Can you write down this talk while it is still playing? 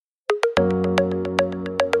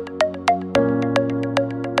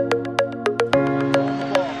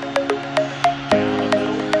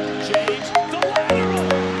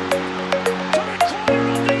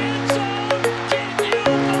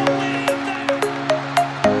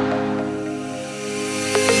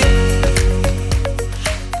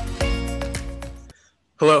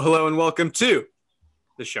Hello, and welcome to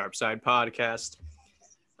the Sharp Side Podcast.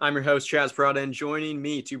 I'm your host, Chaz Prada, and joining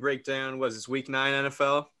me to break down Week 9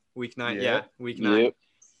 NFL? Week 9, Week 9. Yep.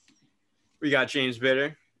 We got James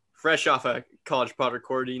Bitter, fresh off a college pod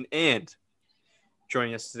recording, and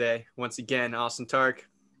joining us today, once again, Austin Tark.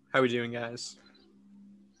 How we doing, guys?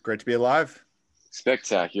 Great to be alive.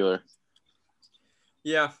 Spectacular.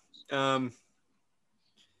 Yeah.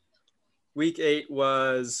 Week 8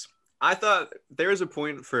 was... I thought there was a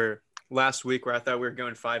point for last week where I thought we were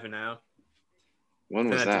going 5-0. When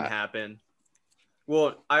was That that? didn't happen.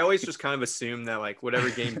 Well, I always just kind of assume that like whatever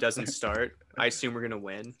game doesn't start, I assume we're gonna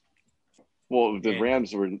win. Well, the And-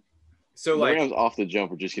 Rams were So the like Rams off the jump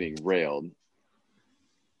were just getting railed.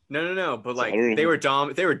 no, but like I don't know.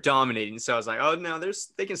 they were dominating. So I was like, oh no,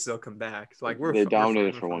 they can still come back. Like They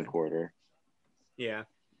dominated we're for one fine. quarter. Yeah,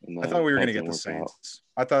 And I then thought we were going to that get the didn't work out. Saints.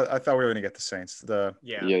 I thought we were going to get the Saints. yeah.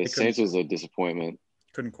 Yeah, the It Saints was a disappointment.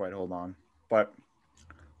 Couldn't quite hold on, but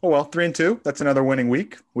oh well. 3-2. That's another winning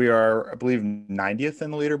week. We are, I believe, 90th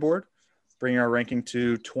in the leaderboard, bringing our ranking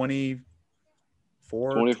to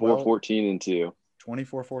 24, 24, 14, and 2.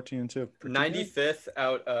 24, 14, and 2. Pretty 95th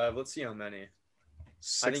out of let's see how many. good.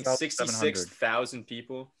 I think 6,700. 66,000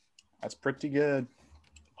 people. That's pretty good.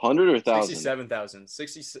 100 or 1,000? 67,000.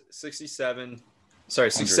 67. Sorry,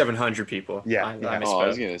 6,700 people. Yeah, I yeah. misspoke. Oh, I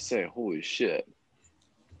was going to say, holy shit.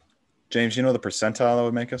 James, you know the percentile that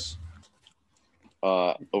would make us?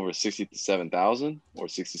 Over 67,000 or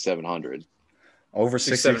 6,700? Over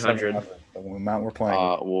 6,700. 6,700. The amount we're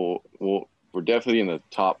playing. We're definitely in the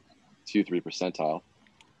top 2-3 percentile.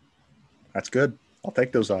 That's good. I'll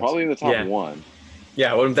take those odds. Probably in the top Yeah. 1.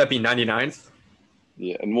 Yeah, wouldn't that be 99th?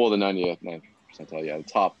 Yeah, and more than 99th percentile. Yeah, the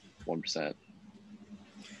top 1%.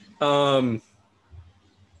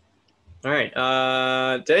 All right.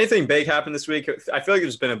 Did anything big happen this week? I feel like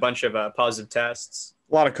there's been a bunch of positive tests.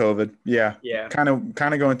 A lot of COVID. Yeah. Yeah. Kind of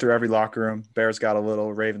going through every locker room. Bears got a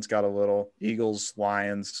little, Ravens got a little, Eagles,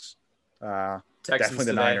 Lions, Texans definitely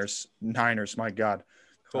the today. Niners, my God.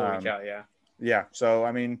 Holy cow, yeah. Yeah. So,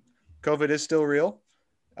 I mean, COVID is still real.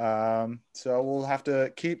 So we'll have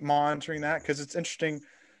to keep monitoring that because it's interesting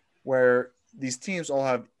where these teams all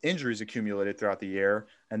have injuries accumulated throughout the year,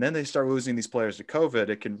 and then they start losing these players to COVID.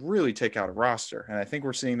 It can really take out a roster. And I think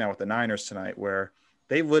we're seeing that with the Niners tonight where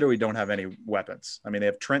they literally don't have any weapons. I mean, they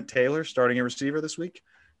have Trent Taylor starting a receiver this week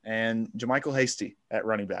and JaMychal Hasty at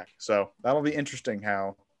running back. So that'll be interesting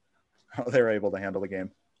how they're able to handle the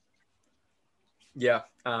game. Yeah.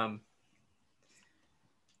 I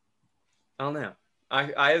don't know.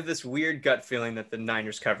 I have this weird gut feeling that the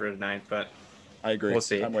Niners cover tonight, but I agree. we'll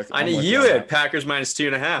see. I'm with I I'm know with you on had that. Packers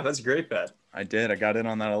 -2.5. That's a great bet. I did. I got in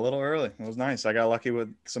on that a little early. It was nice. I got lucky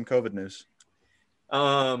with some COVID news.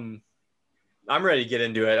 I'm ready to get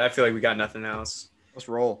into it. I feel like we got nothing else. Let's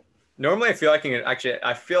roll. Normally, I feel like I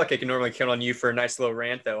can normally count on you for a nice little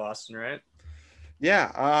rant, though, Austin. Right?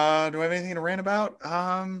 Yeah. Do I have anything to rant about?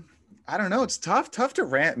 I don't know. It's tough to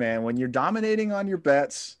rant, man. When you're dominating on your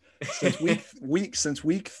bets since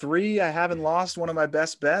week 3, I haven't lost one of my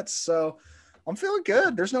best bets, so I'm feeling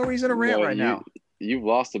good. There's no reason to rant Well, right now. You've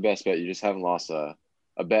lost the best bet. You just haven't lost a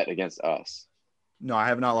bet against us. No, I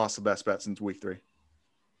have not lost the best bet since week 3.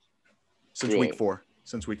 Since Really? week 4.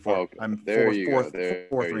 Since week 4. Oh, okay. I'm There four, you four, go. There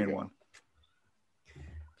 4, you 3, and go.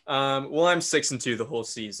 1. Well, I'm 6-2 the whole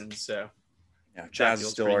season, so Yeah, That Chaz is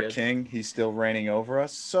feels still pretty our good. king. He's still reigning over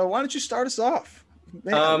us. So why don't you start us off?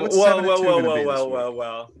 Man, Well. what's 7-2 gonna be this week?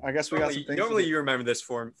 I guess we got some things. Normally to do. you remember this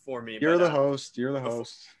for me. You're but, the host. You're the before-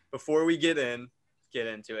 host. Before we get into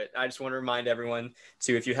it, I just want to remind everyone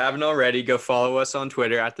to, if you haven't already, go follow us on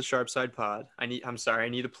Twitter at the Sharpside Pod. I need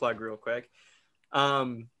a plug real quick.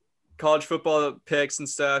 College football picks and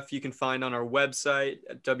stuff you can find on our website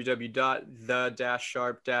at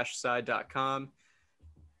www.the-sharp-side.com.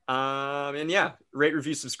 And yeah, rate,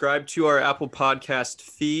 review, subscribe to our Apple Podcast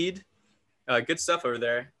feed. Good stuff over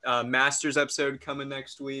there. Masters episode coming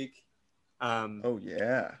next week. Oh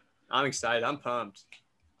yeah. I'm excited. I'm pumped.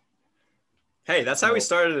 Hey, that's how we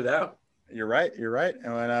started it out. You're right.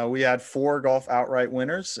 And we had 4 golf outright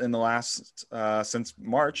winners in the last since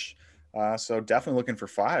March. So definitely looking for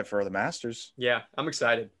 5 for the Masters. Yeah, I'm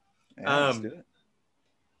excited. Yeah, let's do it.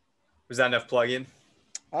 Was that enough plug-in?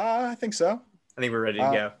 I think so. I think we're ready to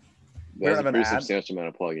go. We don't That's have a an pretty ad. substantial amount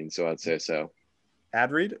of plugging, so I'd say so.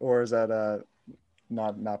 Ad read, or is that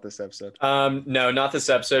not this episode? No, not this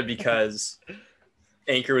episode because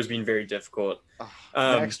Anchor was being very difficult.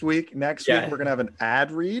 Next week yeah. we're gonna have an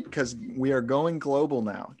ad read because we are going global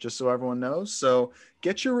now, just so everyone knows. So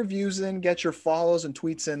get your reviews in, get your follows and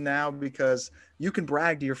tweets in now, because you can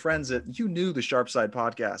brag to your friends that you knew the Sharp Side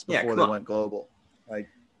podcast Yeah, before come they on. went global. Like,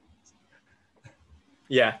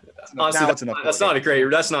 Yeah, now honestly, it's enough. that's not a great.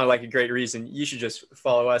 That's not like a great reason. You should just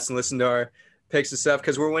follow us and listen to our picks and stuff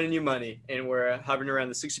because we're winning you money and we're hovering around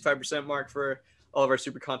the 65% mark for all of our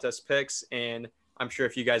super contest picks. And I'm sure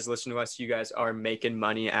if you guys listen to us, you guys are making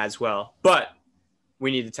money as well. But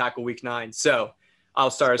we need to tackle week 9, so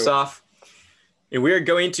I'll start us off, and we are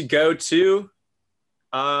going to go to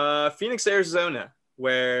Phoenix, Arizona,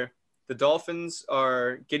 where the Dolphins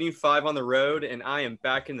are getting 5 on the road, and I am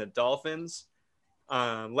backing the Dolphins.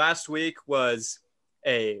 Last week was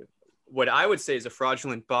what I would say is a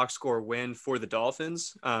fraudulent box score win for the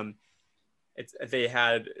Dolphins. Did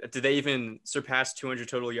they even surpass 200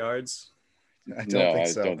 total yards? I don't think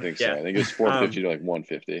so. I don't think so. Yeah. I think it was 450 to like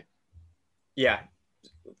 150. Yeah.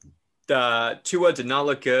 The Tua did not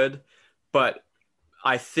look good, but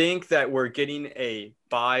I think that we're getting a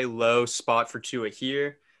buy low spot for Tua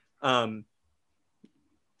here.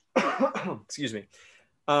 Excuse me.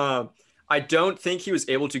 I don't think he was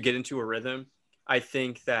able to get into a rhythm. I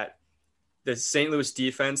think that the St. Louis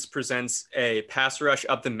defense presents a pass rush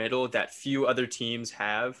up the middle that few other teams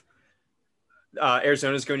have.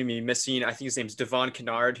 Arizona is going to be missing, I think his name's Devon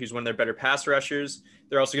Kennard, who's one of their better pass rushers.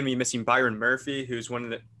 They're also going to be missing Byron Murphy, who's one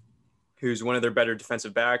of their better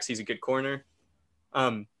defensive backs. He's a good corner.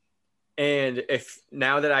 And if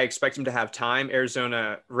now that I expect him to have time,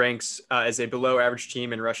 Arizona ranks as a below average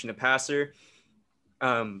team in rushing the passer.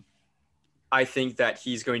 I think that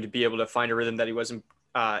he's going to be able to find a rhythm that he wasn't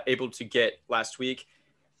able to get last week.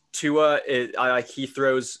 Tua, he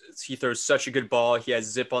throws such a good ball. He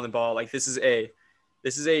has zip on the ball. Like this is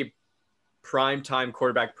a prime time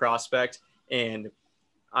quarterback prospect, and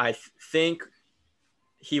I think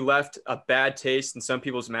he left a bad taste in some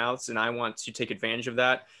people's mouths, and I want to take advantage of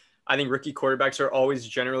that. I think rookie quarterbacks are always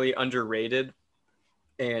generally underrated,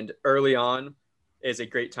 and early on is a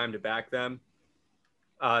great time to back them.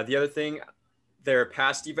 The other thing, their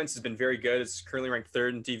pass defense has been very good. It's currently ranked 3rd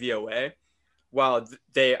in DVOA. While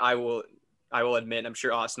I will admit, I'm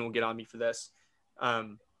sure Austin will get on me for this.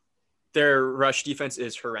 Their rush defense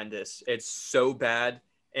is horrendous. It's so bad,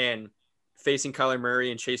 and facing Kyler Murray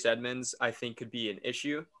and Chase Edmonds, I think could be an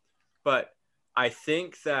issue. But I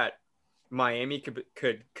think that Miami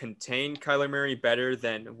could contain Kyler Murray better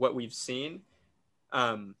than what we've seen.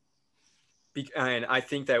 And I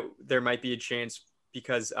think that there might be a chance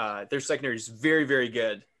because their secondary is very, very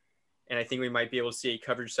good. And I think we might be able to see a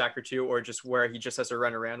coverage sack or two, or just where he just has to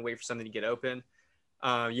run around, wait for something to get open.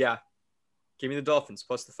 Yeah. Give me the Dolphins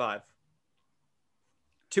plus the 5.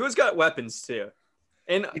 Tua's got weapons too.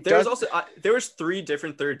 And there was 3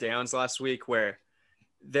 different third downs last week where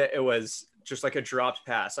it was just like a dropped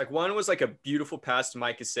pass. Like one was like a beautiful pass to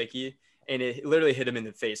Mike Gesicki, and it literally hit him in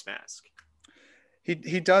the face mask.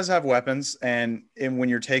 He does have weapons, and when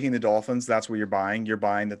you're taking the Dolphins, that's what you're buying. You're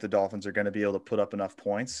buying that the Dolphins are going to be able to put up enough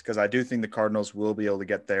points, because I do think the Cardinals will be able to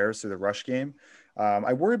get theirs through the rush game.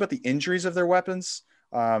 I worry about the injuries of their weapons,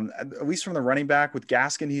 at least from the running back. With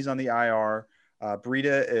Gaskin, he's on the IR.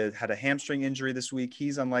 Breida had a hamstring injury this week.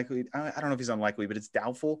 He's unlikely. I don't know if he's unlikely, but it's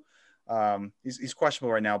doubtful. He's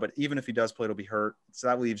questionable right now, but even if he does play, it'll be hurt. So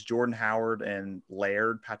that leaves Jordan Howard and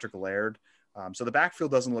Patrick Laird. So the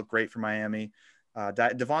backfield doesn't look great for Miami.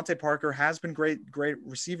 Devontae Parker has been great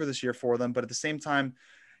receiver this year for them, but at the same time,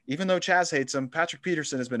 even though Chaz hates him, Patrick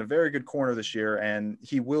Peterson has been a very good corner this year, and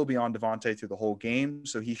he will be on Devontae through the whole game,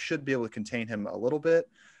 so he should be able to contain him a little bit.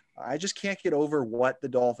 I just can't get over what the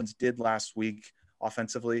Dolphins did last week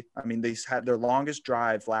offensively. I mean, they had their longest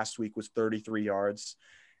drive last week was 33 yards,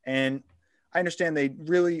 and I understand they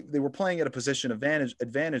were playing at a position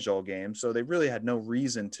advantage all game, so they really had no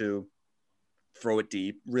reason to throw it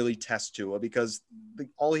deep, really test Tua, because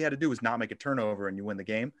all he had to do was not make a turnover and you win the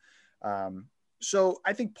game. So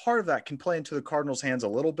I think part of that can play into the Cardinals' hands a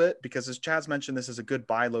little bit, because as Chaz mentioned, this is a good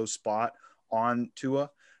buy low spot on Tua.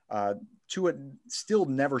 Tua still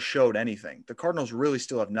never showed anything. The Cardinals really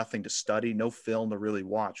still have nothing to study, no film to really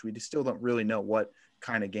watch. We still don't really know what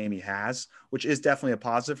kind of game he has, which is definitely a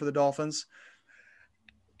positive for the Dolphins.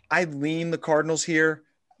 I lean the Cardinals here,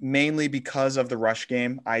 mainly because of the rush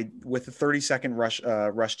game. With the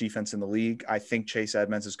 32nd rush defense in the league, I think Chase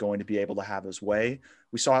Edmonds is going to be able to have his way.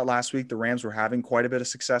 We saw it last week. The Rams were having quite a bit of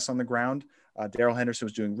success on the ground. Darrell Henderson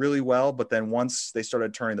was doing really well, but then once they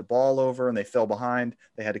started turning the ball over and they fell behind,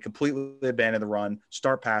 they had to completely abandon the run,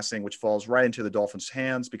 start passing, which falls right into the Dolphins'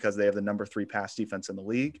 hands because they have the number 3 pass defense in the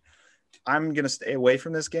league. I'm going to stay away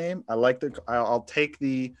from this game. I'll take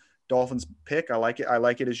the Dolphins pick. I like it. I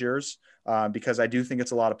like it as yours because I do think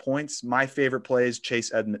it's a lot of points. My favorite play is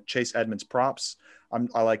Chase Edmonds props.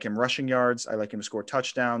 I like him rushing yards. I like him to score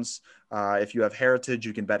touchdowns. If you have Heritage,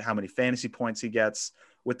 you can bet how many fantasy points he gets.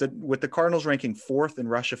 With the Cardinals ranking 4th in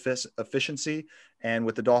rush efficiency and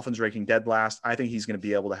with the Dolphins ranking dead last, I think he's going to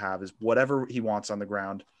be able to have whatever he wants on the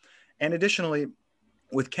ground. And additionally,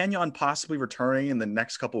 with Kenyon possibly returning in the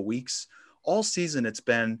next couple of weeks, all season it's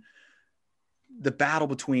been the battle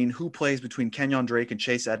between who plays between Kenyon Drake and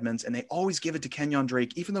Chase Edmonds, and they always give it to Kenyon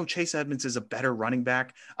Drake, even though Chase Edmonds is a better running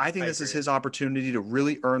back. I think this is his opportunity to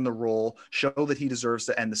really earn the role, show that he deserves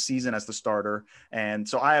to end the season as the starter. And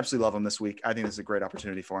so I absolutely love him this week. I think this is a great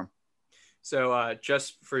opportunity for him. So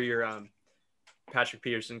just for your Patrick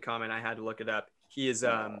Peterson comment, I had to look it up. He is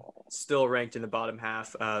still ranked in the bottom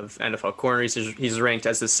half of NFL corners. He's ranked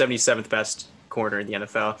as the 77th best corner in the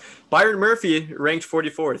NFL. Byron Murphy ranked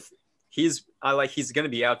 44th. He's going to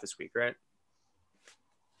be out this week, right?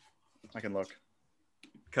 I can look.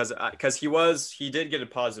 Because he did get a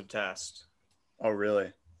positive test. Oh,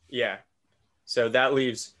 really? Yeah. So that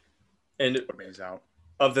leaves, and he's out.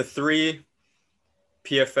 Of the 3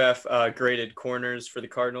 PFF graded corners for the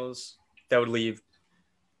Cardinals, that would leave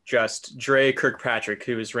just Dre Kirkpatrick,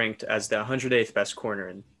 who is ranked as the 108th best corner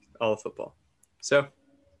in all of football. So,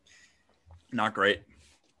 not great.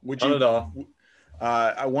 Not at all.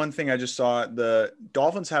 One thing I just saw, the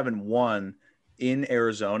Dolphins haven't won in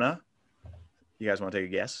Arizona. You guys want to take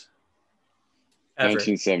a guess?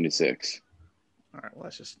 1976. All right, well,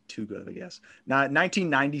 that's just too good of a guess. Now,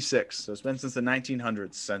 1996. So it's been since the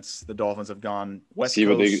 1900s since the Dolphins have gone West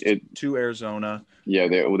Coast to Arizona. Yeah,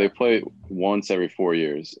 they play once every 4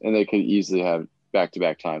 years, and they could easily have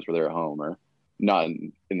back-to-back times where they're at home or not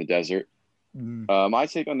in the desert. My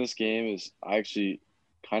take on this game is I actually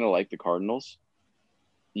kind of like the Cardinals.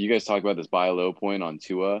 You guys talk about this buy low point on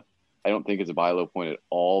Tua. I don't think it's a buy low point at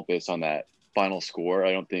all based on that final score.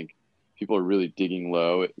 I don't think people are really digging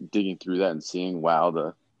through that and seeing, wow,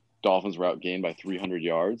 the Dolphins were outgained by 300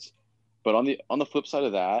 yards. But on the flip side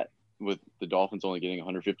of that, with the Dolphins only getting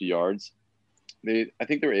 150 yards, I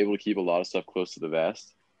think they were able to keep a lot of stuff close to the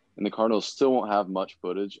vest. And the Cardinals still won't have much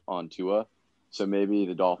footage on Tua. So maybe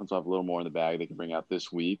the Dolphins will have a little more in the bag they can bring out this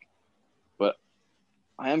week. But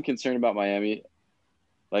I am concerned about Miami.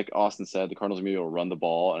 Like Austin said, the Cardinals are going to be able to run the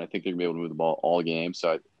ball, and I think they're going to be able to move the ball all game.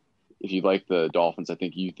 So if you like the Dolphins, I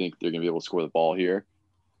think you think they're going to be able to score the ball here.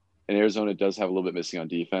 And Arizona does have a little bit missing on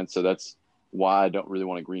defense, so that's why I don't really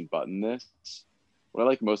want to green button this. What I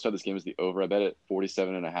like most about this game is the over. I bet at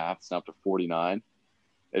 47.5. It's now up to 49.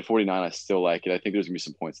 At 49, I still like it. I think there's going to be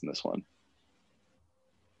some points in this one.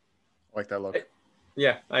 I like that look.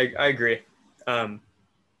 Yeah, I agree. Yeah,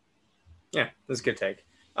 that's a good take.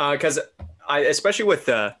 Because especially with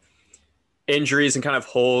the injuries and kind of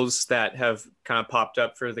holes that have kind of popped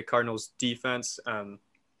up for the Cardinals defense. The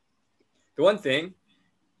one thing,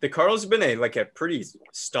 the Cardinals have been a pretty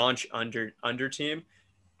staunch under team.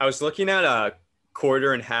 I was looking at a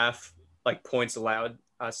quarter and half points allowed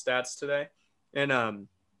stats today, and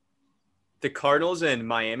the Cardinals and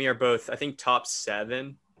Miami are both, I think, top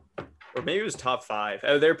 7, or maybe it was top 5.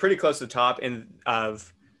 They're pretty close to the top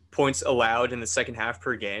of points allowed in the second half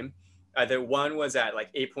per game. The one was at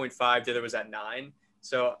 8.5, the other was at 9.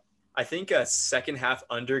 So I think a second half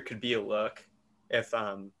under could be a look if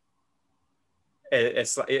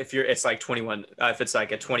it's 21, if it's a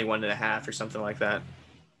 21.5 or something like that.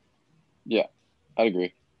 Yeah, I'd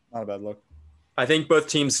agree. Not a bad look. I think both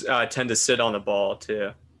teams tend to sit on the ball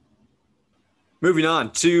too. Moving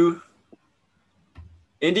on to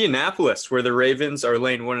Indianapolis, where the Ravens are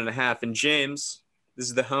laying 1.5. And James, this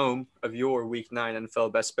is the home of your Week 9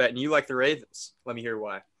 NFL best bet, and you like the Ravens. Let me hear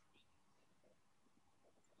why.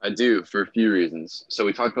 I do, for a few reasons. So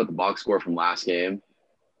we talked about the box score from last game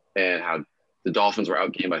and how the Dolphins were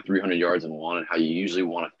outgained by 300 yards and won, and how you usually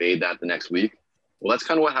want to fade that the next week. Well, that's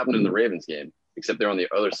kind of what happened in the Ravens game, except they're on the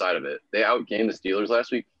other side of it. They outgained the Steelers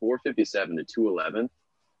last week 457 to 211,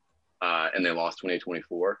 and they lost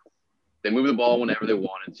 28-24. They moved the ball whenever they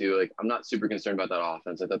wanted to. I'm not super concerned about that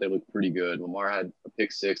offense. I thought they looked pretty good. Lamar had a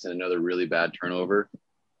pick 6 and another really bad turnover.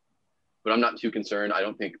 But I'm not too concerned. I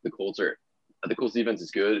don't think the Colts defense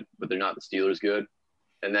is good, but they're not the Steelers good.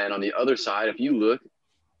 And then on the other side, if you look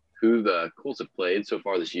who the Colts have played so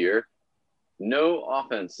far this year, no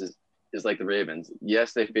offense is like the Ravens.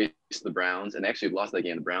 Yes, they faced the Browns and actually lost that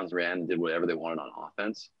game. The Browns ran and did whatever they wanted on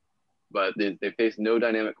offense. But they faced no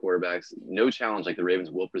dynamic quarterbacks, no challenge like the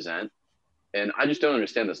Ravens will present. And I just don't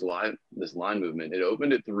understand this line movement. It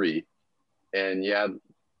opened at 3, and yeah,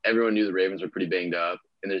 everyone knew the Ravens were pretty banged up,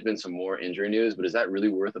 and there's been some more injury news. But is that really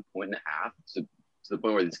worth 1.5 points to the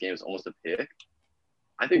point where this game is almost a pick,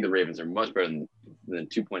 I think the Ravens are much better than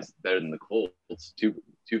 2 points better than the Colts, 3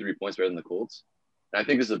 points better than the Colts. And I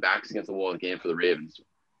think this is a backs against the wall game for the Ravens.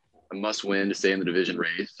 A must win to stay in the division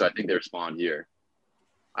race. So I think they respond here.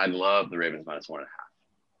 I love the Ravens -1.5.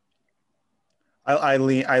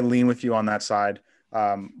 I lean with you on that side.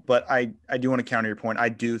 But I do want to counter your point. I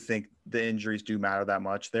do think the injuries do matter that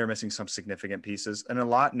much. They're missing some significant pieces and a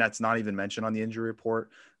lot, and that's not even mentioned on the injury report,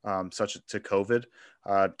 such to COVID.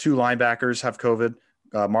 2 linebackers have COVID.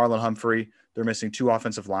 Marlon Humphrey, they're missing 2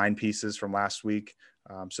 offensive line pieces from last week.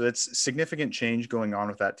 So it's significant change going on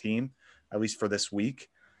with that team, at least for this week.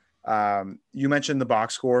 You mentioned the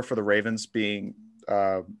box score for the Ravens being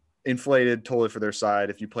inflated totally for their side.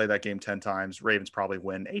 If you play that game 10 times, Ravens probably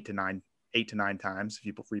win 8 to 9 times if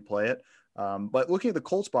you replay it. But looking at the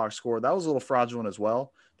Colts box score, that was a little fraudulent as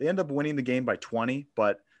well. They end up winning the game by 20,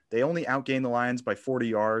 but they only outgained the Lions by 40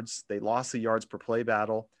 yards. They lost the yards per play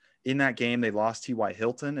battle. In that game, they lost T.Y.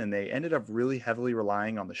 Hilton, and they ended up really heavily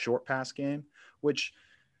relying on the short pass game, which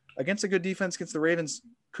against a good defense against the Ravens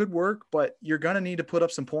could work, but you're going to need to put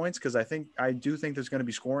up some points because I do think there's going to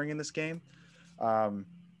be scoring in this game.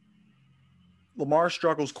 Lamar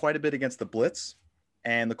struggles quite a bit against the blitz,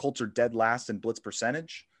 and the Colts are dead last in blitz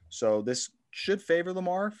percentage. So this should favor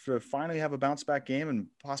Lamar to finally have a bounce back game and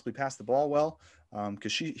possibly pass the ball well,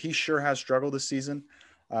 because he sure has struggled this season.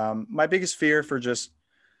 My biggest fear for just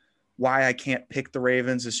why I can't pick the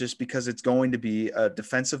Ravens is just because it's going to be a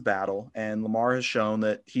defensive battle, and Lamar has shown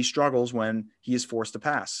that he struggles when he is forced to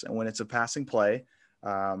pass. And when it's a passing play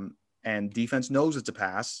and defense knows it's a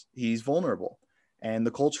pass, he's vulnerable. And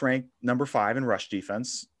the Colts rank number 5 in rush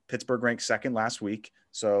defense. Pittsburgh ranked 2nd last week.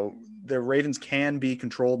 So the Ravens can be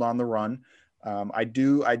controlled on the run. I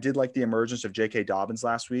did like the emergence of J.K. Dobbins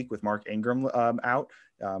last week with Mark Ingram out.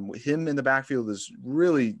 With him in the backfield is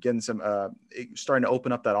really getting starting to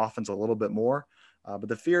open up that offense a little bit more. But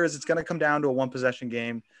the fear is it's going to come down to a 1-possession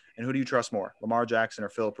game. And who do you trust more, Lamar Jackson or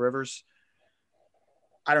Phillip Rivers?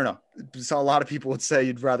 I don't know. So a lot of people would say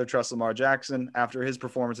you'd rather trust Lamar Jackson after his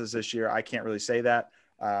performances this year. I can't really say that.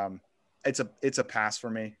 It's a pass for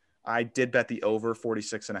me. I did bet the over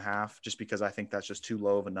 46.5 just because I think that's just too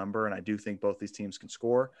low of a number. And I do think both these teams can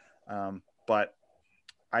score. But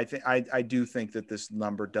I do think that this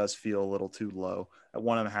number does feel a little too low at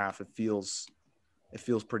 1.5. It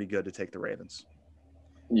feels pretty good to take the Ravens.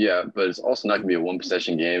 Yeah, but it's also not going to be a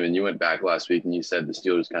 1-possession game. And you went back last week and you said the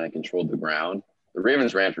Steelers kind of controlled the ground. The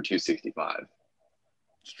Ravens ran for 265.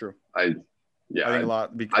 It's true. I think a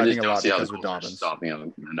lot because of Dobbins stopping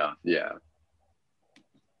them enough. Yeah.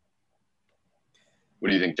 What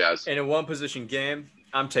do you think, Jazz? In a 1-position game,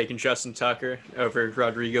 I'm taking Justin Tucker over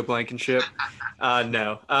Rodrigo Blankenship.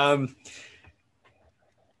 No. I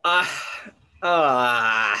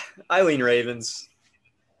lean Ravens.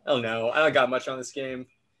 Oh no, I don't got much on this game.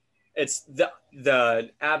 It's the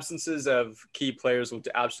absences of key players will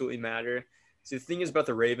absolutely matter. So the thing is about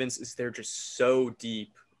the Ravens is they're just so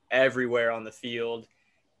deep everywhere on the field.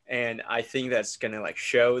 And I think that's going to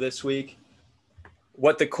show this week.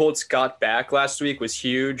 What the Colts got back last week was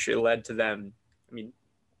huge. It led to them,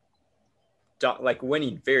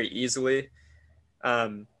 winning very easily.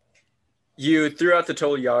 You threw out the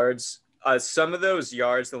total yards. Some of those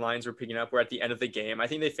yards the Lions were picking up were at the end of the game. I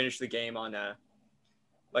think they finished the game on a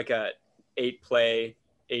 8-play,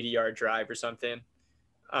 80-yard drive or something.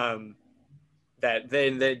 That they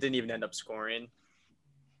didn't even end up scoring.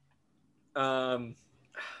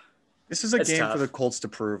 This is a game tough for the Colts to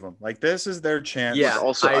prove them. This is their chance. Yeah,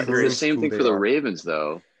 also I agree. The same thing for the Ravens,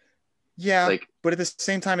 though. Yeah, but at the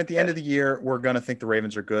same time, at the end of the year, we're gonna think the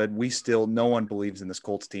Ravens are good. No one believes in this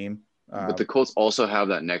Colts team. But the Colts also have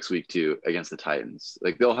that next week too against the Titans.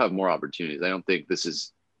 They'll have more opportunities. I don't think this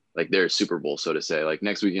is their Super Bowl, so to say.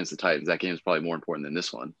 Next week against the Titans, that game is probably more important than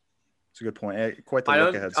this one. It's a good point. Quite the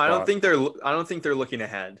look ahead spot. I don't think they're looking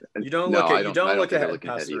ahead. You don't look ahead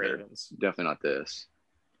past the Ravens. Definitely not this.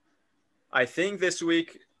 I think this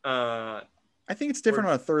week. I think it's different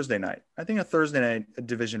on a Thursday night. I think a Thursday night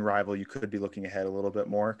division rival, you could be looking ahead a little bit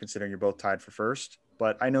more, considering you're both tied for first.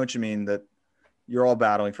 But I know what you mean, that you're all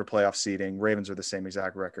battling for playoff seeding. Ravens are the same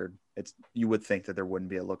exact record. You would think that there wouldn't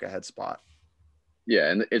be a look ahead spot. Yeah,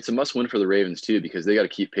 and it's a must win for the Ravens too, because they got to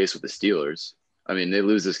keep pace with the Steelers. They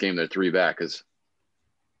lose this game, they're 3 back, because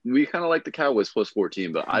we kind of like the Cowboys plus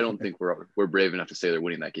 14, but I don't think we're brave enough to say they're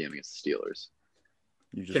winning that game against the Steelers.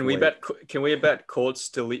 Can we bet Colts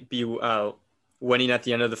to be winning at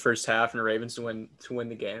the end of the first half and the Ravens to win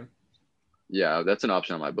the game? Yeah, that's an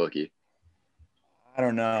option on my bookie. I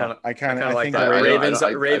don't know. I think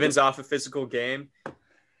that. Ravens off a physical game.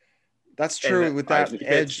 That's true. With that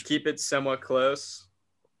edge, keep it somewhat close.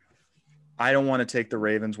 I don't want to take the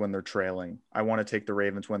Ravens when they're trailing. I want to take the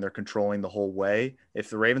Ravens when they're controlling the whole way. If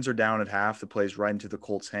the Ravens are down at half, it plays right into the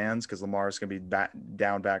Colts' hands because Lamar is going to be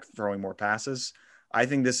down back throwing more passes. I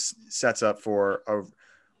think this sets up for a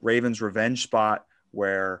Ravens revenge spot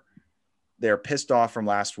where they're pissed off from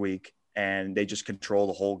last week and they just control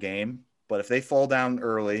the whole game. But if they fall down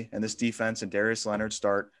early and this defense and Darius Leonard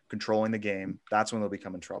start controlling the game, that's when they'll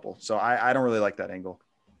become in trouble. So I don't really like that angle.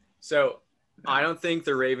 So I don't think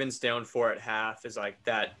the Ravens down 4 at half is like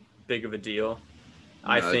that big of a deal.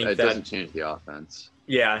 No, I think it doesn't change the offense.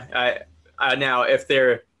 Yeah. I now if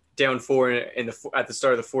they're down 4 at the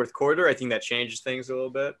start of the fourth quarter, I think that changes things a little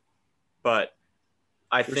bit. But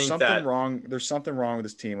there's something wrong with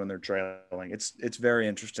this team when they're trailing. It's very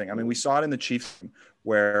interesting. I mean, we saw it in the Chiefs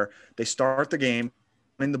where they start the game,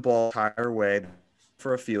 winning the ball entire way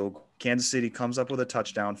for a field. Kansas City comes up with a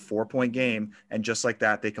touchdown, 4-point game, and just like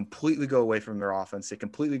that, they completely go away from their offense. They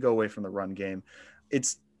completely go away from the run game.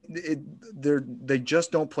 They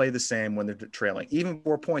just don't play the same when they're trailing. Even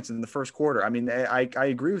 4 points in the first quarter. I mean, I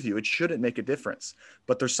agree with you. It shouldn't make a difference.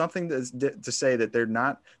 But there's something to say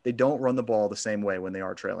that they don't run the ball the same way when they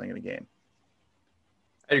are trailing in a game.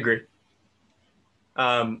 I agree.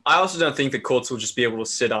 I also don't think the Colts will just be able to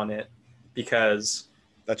sit on it because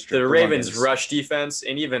that's true. The Ravens' rush defense,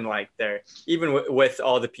 and even with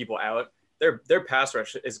all the people out, their pass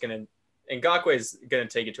rush is going to – Ngakoue is going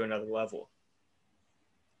to take it to another level.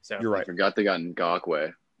 So you're right. I forgot they got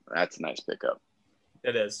Ngakoue. That's a nice pickup.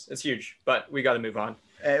 It is. It's huge, but we got to move on.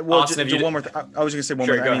 Austin, one more. I was going to say one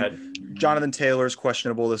more. Go ahead. Jonathan Taylor's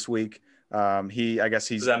questionable this week. I guess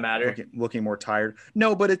he's does that matter? Looking more tired.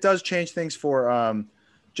 No, but it does change things for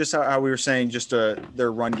just how we were saying. Just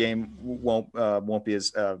their run game won't be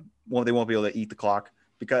as they won't be able to eat the clock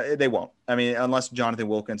because they won't. I mean, unless Jonathan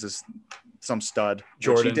Wilkins is some stud.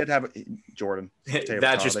 Jordan. He did have Jordan.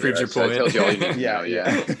 That just proves your point. Yeah.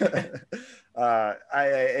 I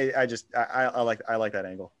like that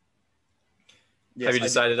angle. Yes, have you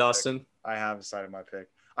decided, Austin? I have decided my pick.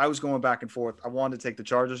 I was going back and forth. I wanted to take the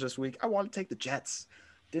Chargers this week. I wanted to take the Jets.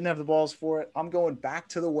 Didn't have the balls for it. I'm going back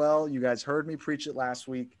to the well. You guys heard me preach it last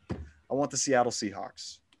week. I want the Seattle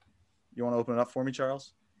Seahawks. You want to open it up for me,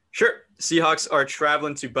 Charles? Sure. Seahawks are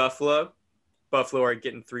traveling to Buffalo. Buffalo are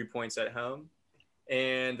getting 3 points at home.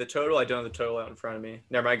 And the total, I don't have the total out in front of me.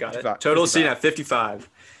 Never mind, I got 55. It. Total seen at 55.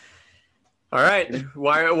 All right.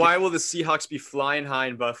 Why will the Seahawks be flying high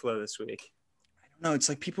in Buffalo this week? No, it's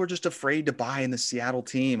like people are just afraid to buy in the Seattle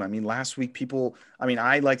team. I mean, last week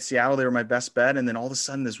I liked Seattle. They were my best bet. And then all of a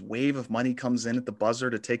sudden this wave of money comes in at the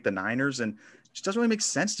buzzer to take the Niners. And it just doesn't really make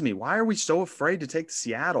sense to me. Why are we so afraid to take the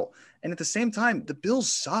Seattle? And at the same time, the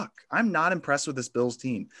Bills suck. I'm not impressed with this Bills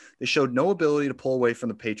team. They showed no ability to pull away from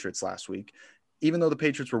the Patriots last week, even though the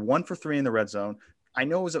Patriots were 1 for 3 in the red zone. I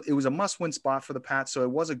know it was a must-win spot for the Pats, so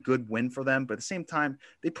it was a good win for them. But at the same time,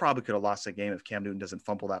 they probably could have lost that game if Cam Newton doesn't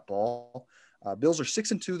fumble that ball. Bills are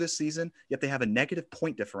 6-2 this season, yet they have a negative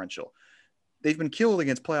point differential. They've been killed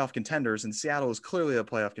against playoff contenders, and Seattle is clearly a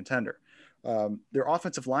playoff contender. Their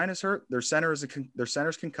offensive line is hurt. Their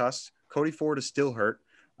center's concussed. Cody Ford is still hurt,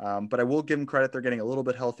 but I will give them credit. They're getting a little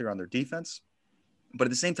bit healthier on their defense. But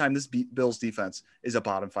at the same time, this Bills defense is a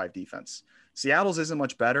bottom 5 defense. Seattle's isn't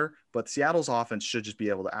much better, but Seattle's offense should just be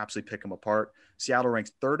able to absolutely pick them apart. Seattle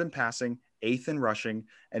ranks 3rd in passing, 8th in rushing,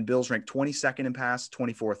 and Bills rank 22nd in pass,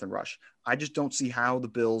 24th in rush. I just don't see how the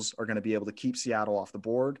Bills are going to be able to keep Seattle off the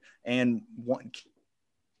board. And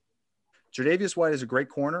Tre'Davious White is a great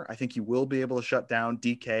corner. I think he will be able to shut down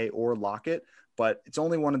DK or Lockett, but it's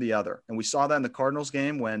only one or the other. And we saw that in the Cardinals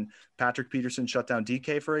game when Patrick Peterson shut down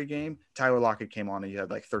DK for a game. Tyler Lockett came on and he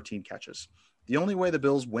had like 13 catches. The only way the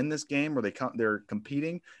Bills win this game where they're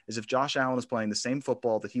competing is if Josh Allen is playing the same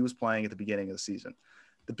football that he was playing at the beginning of the season.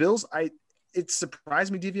 The Bills, it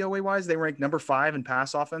surprised me DVOA wise. They ranked number 5 in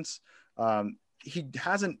pass offense. He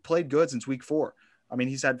hasn't played good since week 4. I mean,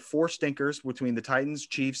 he's had 4 stinkers between the Titans,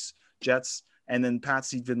 Chiefs, Jets, and then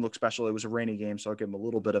Pats. He didn't look special. It was a rainy game, so I'll give him a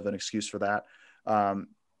little bit of an excuse for that.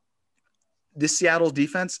 This Seattle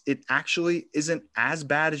defense, it actually isn't as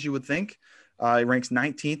bad as you would think. It ranks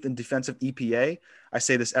 19th in defensive EPA. I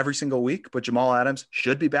say this every single week, but Jamal Adams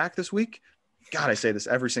should be back this week. God, I say this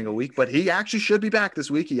every single week, but he actually should be back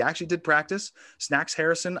this week. He actually did practice. Snacks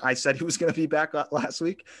Harrison, I said he was going to be back last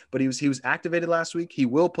week, but he was activated last week. He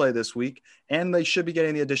will play this week, and they should be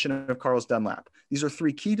getting the addition of Carlos Dunlap. These are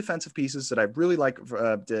 3 key defensive pieces that I really like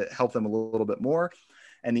to help them a little bit more.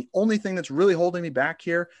 And the only thing that's really holding me back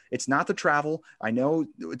here, it's not the travel. I know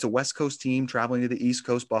it's a West Coast team traveling to the East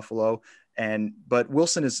Coast, Buffalo, but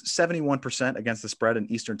Wilson is 71% against the spread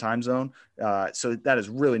in Eastern time zone. So that is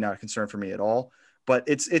really not a concern for me at all. But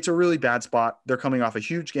it's a really bad spot. They're coming off a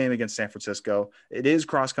huge game against San Francisco. It is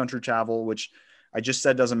cross-country travel, which I just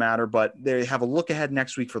said doesn't matter, but they have a look ahead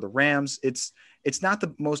next week for the Rams. It's not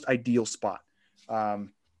the most ideal spot.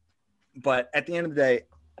 But at the end of the day,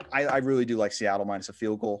 I really do like Seattle minus a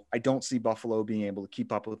field goal. I don't see Buffalo being able to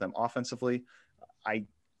keep up with them offensively. I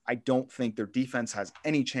don't think their defense has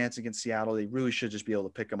any chance against Seattle. They really should just be able to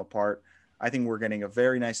pick them apart. I think we're getting a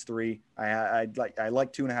very nice 3. I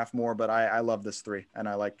like 2.5 more, but I love this 3, and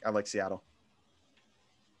I like Seattle.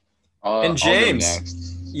 And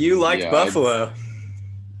James, you liked Buffalo.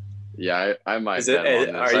 I might. Is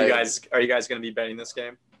it? Are you guys going to be betting this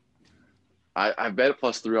game? I bet it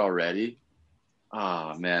 +3 already.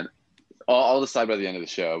 Oh man, I'll decide by the end of the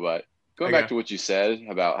show. But going back to what you said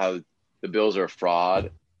about how the Bills are a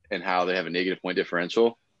fraud and how they have a negative point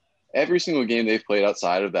differential, every single game they've played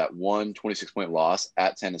outside of that one 26-point loss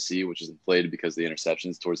at Tennessee, which is inflated because of the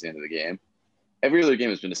interceptions towards the end of the game, every other game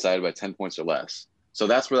has been decided by 10 points or less. So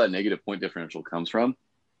that's where that negative point differential comes from.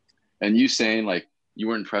 And you saying like you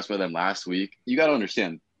weren't impressed by them last week, you got to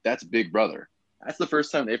understand that's Big Brother. That's the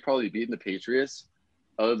first time they've probably beaten the Patriots,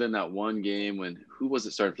 other than that one game when who was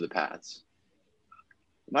it started for the Pats?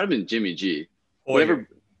 It might have been Jimmy G. Whatever.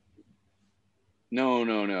 No.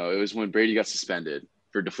 It was when Brady got suspended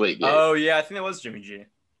for Deflategate. Oh yeah, I think that was Jimmy G.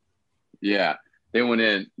 Yeah, they went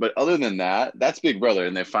in, but other than that, that's Big Brother,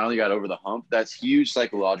 and they finally got over the hump. That's huge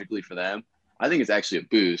psychologically for them. I think it's actually a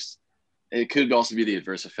boost. It could also be the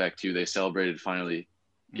adverse effect too. They celebrated finally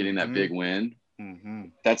getting that big win. Mm-hmm.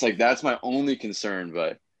 That's my only concern.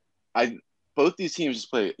 But both these teams just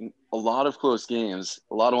play a lot of close games,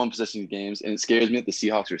 a lot of one-possession games, and it scares me that the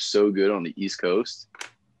Seahawks are so good on the East Coast.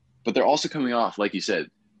 But they're also coming off, like you said,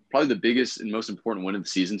 probably the biggest and most important win of the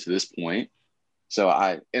season to this point.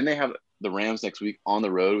 And they have the Rams next week on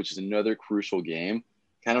the road, which is another crucial game,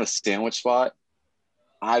 kind of a sandwich spot.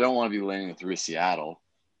 I don't want to be landing through Seattle.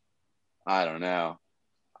 I don't know.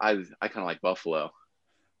 I kind of like Buffalo.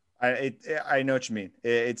 I know what you mean.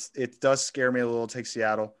 It does scare me a little. Take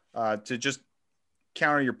Seattle to just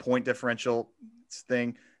counter your point differential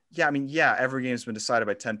thing. Yeah, I mean, every game's been decided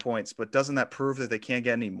by 10 points, but doesn't that prove that they can't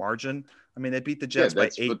get any margin? I mean, they beat the Jets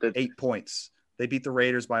by 8 points. They beat the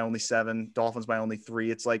Raiders by only 7, Dolphins by only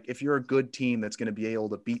 3. It's like if you're a good team that's going to be able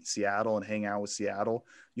to beat Seattle and hang out with Seattle,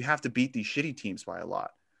 you have to beat these shitty teams by a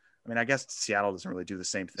lot. I mean, I guess Seattle doesn't really do the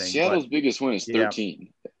same thing. Seattle's biggest win is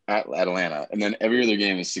 13 at Atlanta, and then every other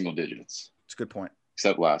game is single digits. It's a good point.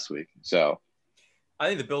 Except last week. So I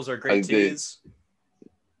think the Bills are a great tease.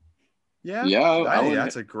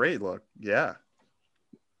 That's a great look. Yeah.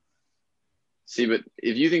 See, but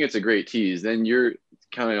if you think it's a great tease, then you're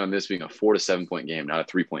counting on this being a 4 to 7 point game, not a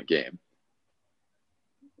 3-point game.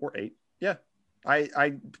 Or 8. Yeah.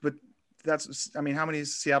 But how many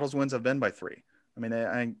Seattle's wins have been by 3? I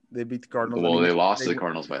mean, they beat the Cardinals. Well, they lost to the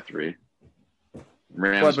Cardinals by 3.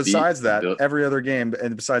 But besides that, every other game,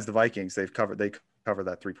 and besides the Vikings, they cover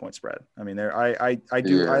that 3-point spread. I mean,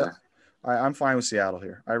 I'm fine with Seattle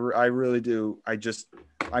here. I really do.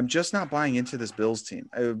 I'm just not buying into this Bills team.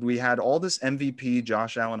 We had all this MVP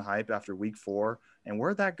Josh Allen hype after week 4, and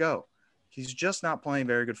where'd that go? He's just not playing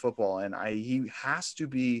very good football, and he has to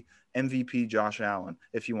be MVP Josh Allen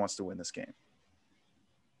if he wants to win this game.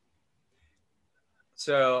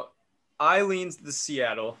 So I lean to the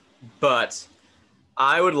Seattle, but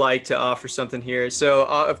I would like to offer something here. So,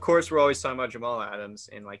 of course, we're always talking about Jamal Adams,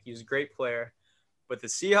 and he's a great player, but the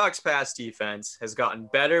Seahawks pass defense has gotten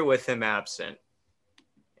better with him absent.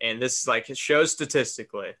 And this it shows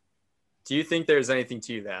statistically. Do you think there's anything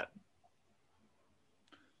to that?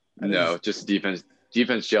 No, just defense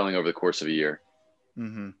gelling over the course of a year.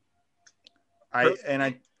 Mm-hmm.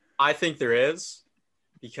 I think there is,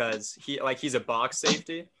 because he's a box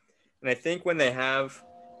safety, and I think when they have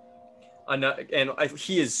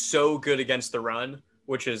he is so good against the run,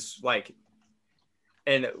 which is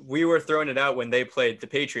and we were throwing it out when they played the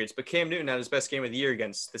Patriots, but Cam Newton had his best game of the year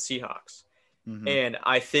against the Seahawks. Mm-hmm. And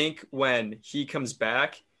I think when he comes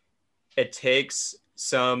back, it takes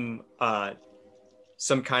some kind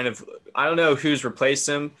of, I don't know who's replaced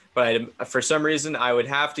him, but for some reason I would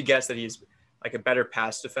have to guess that he's a better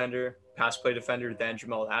pass play defender than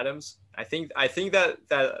Jamal Adams. I think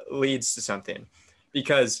that leads to something,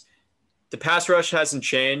 because the pass rush hasn't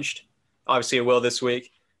changed. Obviously it will this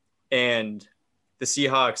week. And the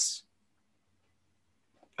Seahawks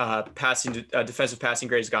defensive passing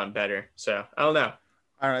grade has gotten better. So I don't know.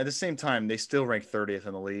 I don't know, at the same time, they still rank 30th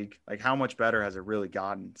in the league. Like, how much better has it really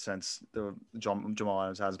gotten since the Jamal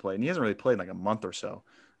Adams hasn't played? And he hasn't really played in like a month or so.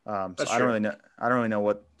 So That's I don't true. really know. I don't really know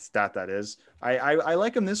what stat that is. I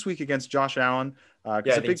like him this week against Josh Allen because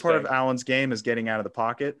Yeah, I a think big it's part big. of Allen's game is getting out of the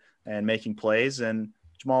pocket and making plays. And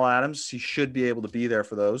Jamal Adams, he should be able to be there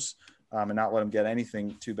for those and not let him get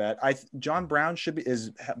anything too bad. John Brown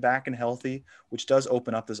is back and healthy, which does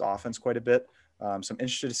open up this offense quite a bit. So I'm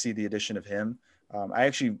interested to see the addition of him. I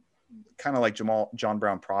actually kind of like John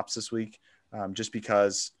Brown props this week, just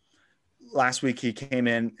because last week he came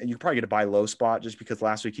in, and you probably get a buy low spot just because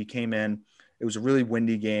last week he came in. It was a really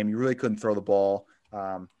windy game. You really couldn't throw the ball.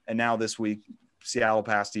 And now this week, Seattle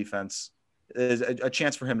pass defense is a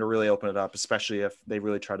chance for him to really open it up, especially if they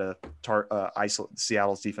really try to isolate.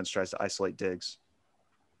 Seattle's defense tries to isolate Diggs.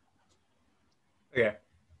 Okay.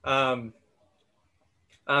 I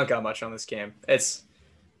don't got much on this game. It's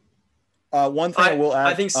one thing I will add.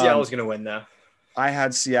 I think Seattle's going to win, though. I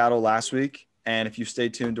had Seattle last week, and if you stay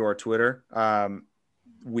tuned to our Twitter,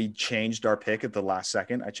 we changed our pick at the last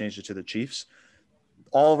second. I changed it to the Chiefs.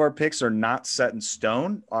 All of our picks are not set in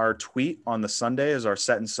stone. Our tweet on the Sunday is our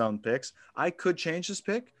set in stone picks. I could change this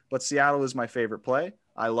pick, but Seattle is my favorite play.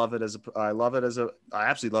 I absolutely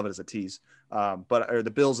love it as a tease. Or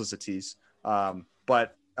the Bills as a tease.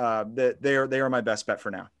 But they are my best bet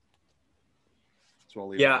for now. So I'll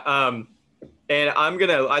leave it. And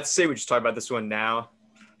I'd say we just talk about this one now.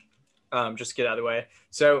 Just to get out of the way.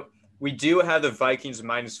 So we do have the Vikings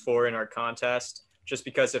 -4 in our contest, just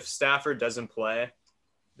because if Stafford doesn't play,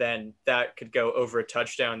 then that could go over a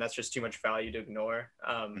touchdown. That's just too much value to ignore.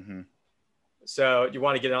 So you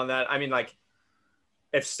want to get on that. I mean, like,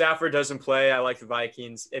 if Stafford doesn't play, I like the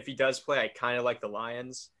Vikings. If he does play, I kind of like the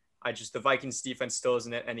Lions. The Vikings defense still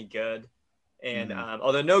isn't any good. And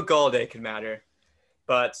although no Galladay could matter,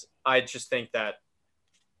 but I just think that,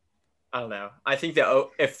 I don't know. I think that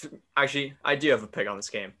I do have a pick on this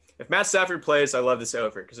game. If Matt Stafford plays, I love this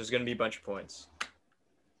over because there's going to be a bunch of points.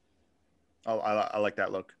 Oh, I like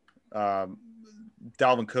that look.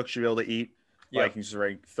 Dalvin Cook should be able to eat. Yep. Vikings are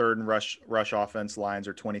ranked 3rd in rush offense. Lions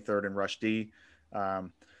are 23rd in rush D.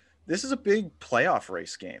 This is a big playoff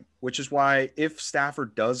race game, which is why if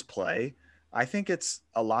Stafford does play, I think it's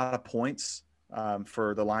a lot of points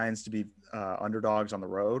for the Lions to be underdogs on the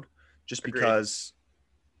road, just Agreed. because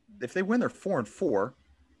if they win, they're 4-4.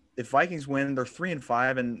 If Vikings win, they're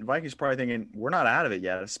 3-5, and Vikings probably thinking we're not out of it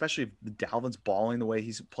yet, especially if Dalvin's balling the way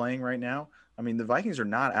he's playing right now. I mean, the Vikings are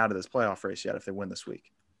not out of this playoff race yet if they win this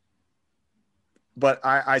week. But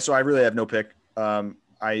I really have no pick.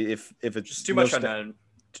 If it's just too much unknown.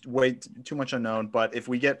 Too much unknown. But if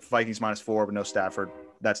we get Vikings -4 with no Stafford,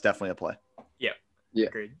 that's definitely a play. Yeah.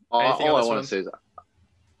 Agreed. All I want to say is,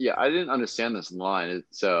 I didn't understand this line.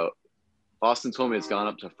 So Austin told me it's gone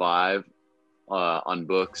up to 5 on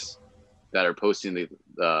books that are posting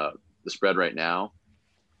the spread right now.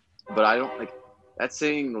 But I don't like that's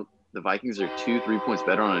saying the Vikings are 2-3 points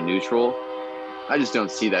better on a neutral. I just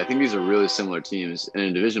don't see that. I think these are really similar teams. In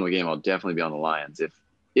a divisional game, I'll definitely be on the Lions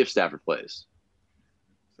if Stafford plays.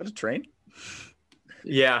 Is that a train?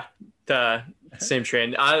 Yeah, the same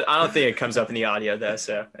train. I don't think it comes up in the audio though,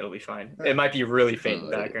 so it'll be fine. It might be really faint in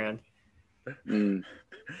the background.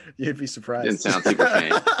 You'd be surprised. Didn't sound super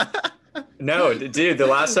faint. No, dude. The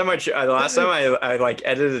last time I like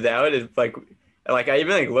edited it out, it like I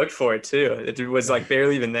even looked for it too. It was like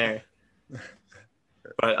barely even there.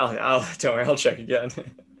 But don't worry, I'll check again.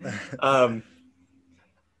 So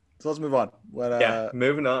let's move on.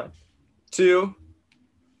 Moving on to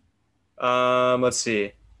let's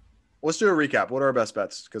see. Let's do a recap. What are our best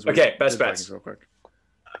bets? Best bets. Real quick.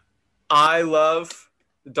 I love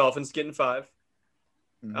the Dolphins getting 5.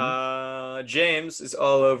 James is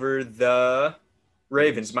all over the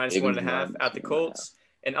Ravens -1.5 at the Colts.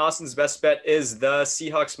 And Austin's best bet is the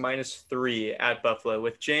Seahawks -3 at Buffalo,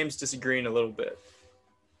 with James disagreeing a little bit.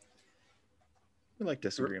 We like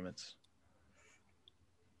disagreements.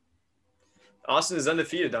 Austin is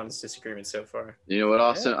undefeated on his disagreement so far. You know what,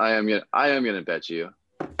 Austin? Yeah. I am gonna bet you.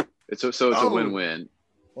 It's a win-win.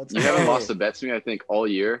 You haven't lost a bet to me, I think, all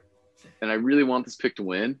year, and I really want this pick to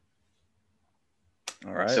win.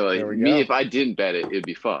 All right. So if I didn't bet it, it'd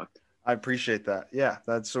be fucked. I appreciate that. Yeah,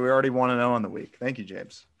 so we already 1-0 on the week. Thank you,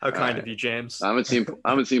 James. How kind of you, James. I'm a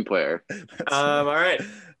team player. All right.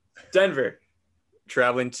 Denver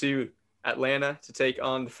traveling to Atlanta to take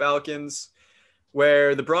on the Falcons,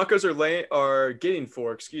 where the Broncos are getting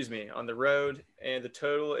 4, on the road, and the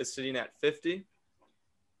total is sitting at 50.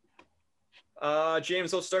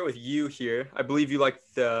 James, I'll start with you here. I believe you like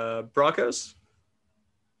the Broncos.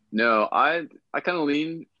 No, I kind of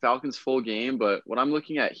lean Falcons full game, but what I'm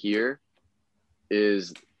looking at here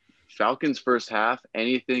is Falcons first half,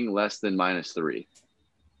 anything less than -3.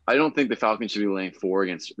 I don't think the Falcons should be laying 4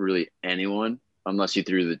 against really anyone unless you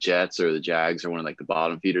threw the Jets or the Jags or one of like the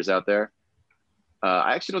bottom feeders out there.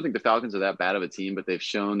 I actually don't think the Falcons are that bad of a team, but they've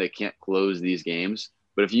shown they can't close these games.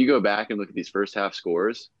 But if you go back and look at these first half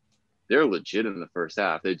scores, they're legit in the first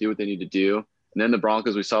half. They do what they need to do. And then the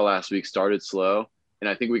Broncos we saw last week started slow. And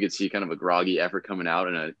I think we could see kind of a groggy effort coming out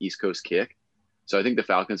and an East Coast kick. So I think the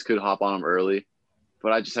Falcons could hop on them early,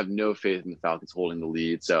 but I just have no faith in the Falcons holding the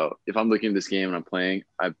lead. So if I'm looking at this game and I'm playing,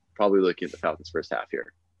 I'm probably looking at the Falcons first half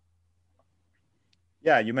here.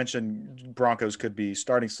 Yeah, you mentioned Broncos could be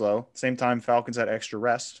starting slow. Same time, Falcons had extra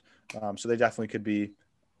rest, so they definitely could be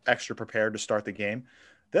extra prepared to start the game.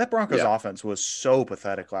 That Broncos offense was so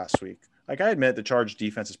pathetic last week. Like, I admit the Chargers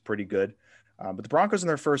defense is pretty good, but the Broncos in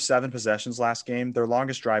their first 7 possessions last game, their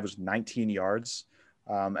longest drive was 19 yards.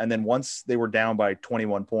 And then once they were down by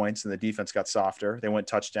 21 points and the defense got softer, they went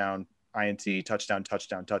touchdown, INT, touchdown,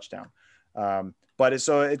 touchdown, touchdown. But it's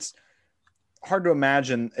hard to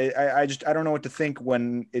imagine. I don't know what to think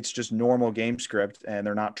when it's just normal game script and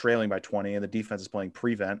they're not trailing by 20 and the defense is playing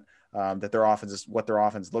prevent, that their offense is what their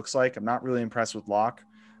offense looks like. I'm not really impressed with Locke.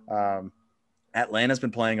 Atlanta's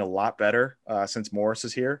been playing a lot better since Morris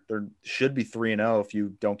is here. They should be 3-0 if you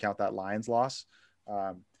don't count that Lions loss.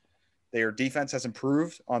 Their defense has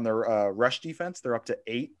improved on their rush defense. They're up to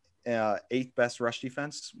 8th best rush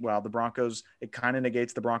defense. While the Broncos, it kind of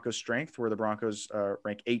negates the Broncos' strength, where the Broncos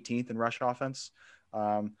rank 18th in rush offense.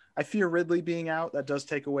 I fear Ridley being out. That does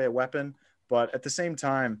take away a weapon. But at the same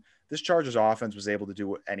time, this Chargers offense was able to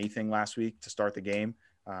do anything last week to start the game.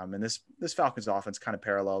 And this Falcons offense kind of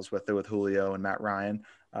parallels with Julio and Matt Ryan.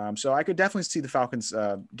 So I could definitely see the Falcons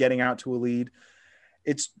getting out to a lead.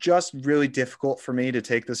 It's just really difficult for me to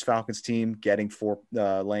take this Falcons team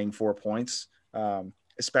laying 4 points,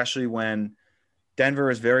 especially when Denver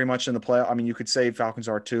is very much in the playoff. I mean, you could say Falcons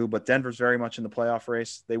are too, but Denver's very much in the playoff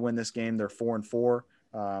race. They win this game, they're 4-4,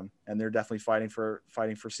 and they're definitely fighting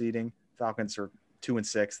for seeding. Falcons are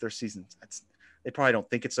 2-6. Their season, they probably don't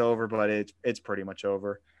think it's over, but it's pretty much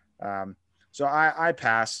over. So I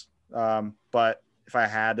pass. But if I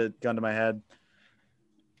had a gun to my head,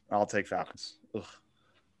 I'll take Falcons. Ugh.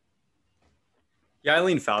 Yeah, I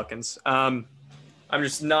lean Falcons. I'm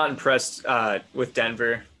just not impressed with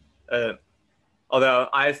Denver. Although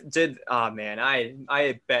I did,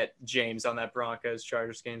 I bet James on that Broncos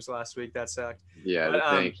Chargers games last week. That sucked. Yeah, but,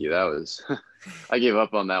 thank you. That was I gave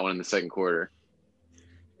up on that one in the second quarter.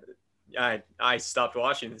 I stopped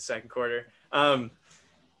watching the second quarter.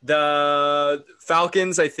 The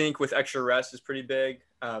Falcons, I think, with extra rest is pretty big.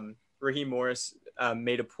 Raheem Morris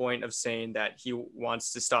made a point of saying that he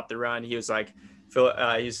wants to stop the run. He was like,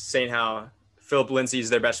 he's saying how Philip Lindsay is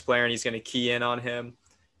their best player and he's going to key in on him.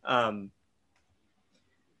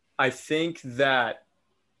 I think that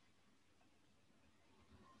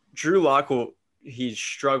Drew Lock he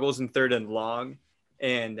struggles in 3rd and long,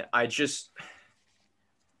 and I just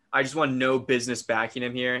want no business backing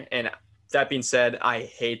him here. And that being said, I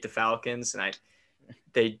hate the Falcons, and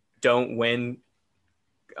they don't win.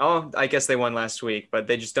 Oh, I guess they won last week, but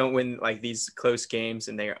they just don't win like these close games,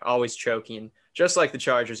 and they're always choking, just like the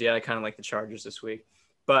Chargers. Yeah, I kind of like the Chargers this week,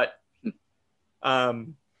 but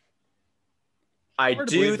I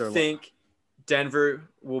do think Denver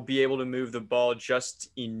will be able to move the ball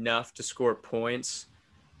just enough to score points,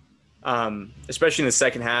 especially in the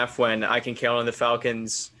second half when I can count on the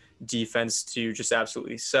Falcons defense to just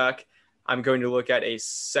absolutely suck. I'm going to look at a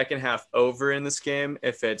second half over in this game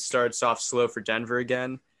if it starts off slow for Denver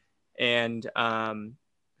again. And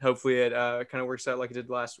hopefully it kind of works out like it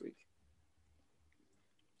did last week.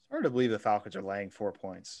 It's hard to believe the Falcons are laying 4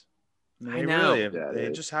 points. I know.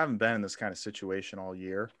 They just haven't been in this kind of situation all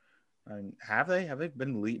year. I mean, have they? Have they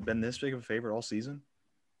been this big of a favorite all season?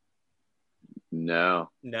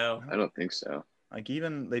 No, I don't think so. Like,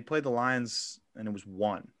 even they played the Lions and it was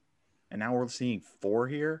 1, and now we're seeing 4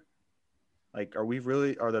 here. Like, wow,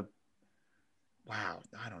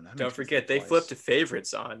 I don't know. Don't forget, they flipped to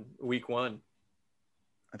favorites on week 1.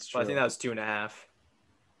 That's true. I think that was 2.5.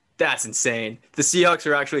 That's insane. The Seahawks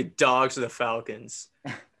are actually dogs of the Falcons.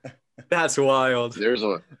 That's wild. There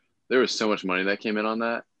was so much money that came in on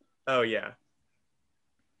that. Oh yeah.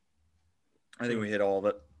 I think we hit all of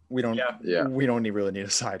it. We don't. Yeah. We don't really need a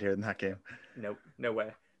side here in that game. Nope. No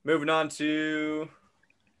way. Moving on to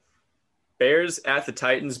Bears at the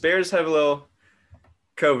Titans. Bears have a little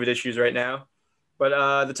COVID issues right now,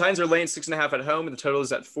 but the Titans are laying 6.5 at home, and the total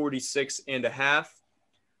is at 46.5.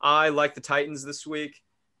 I like the Titans this week.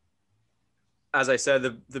 as I said,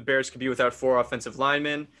 the Bears could be without 4 offensive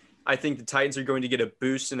linemen. I think the Titans are going to get a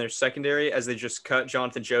boost in their secondary as they just cut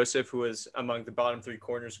Jonathan Joseph, who was among the bottom 3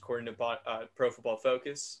 corners according to Pro Football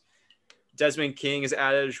Focus. Desmond King is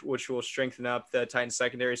added, which will strengthen up the Titans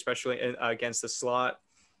secondary, especially against the slot.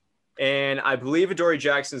 And I believe Adoree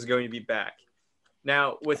Jackson is going to be back.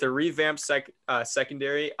 Now, with a revamped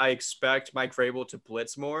secondary, I expect Mike Vrabel to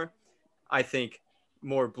blitz more. I think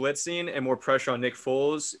more blitzing and more pressure on Nick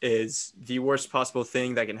Foles is the worst possible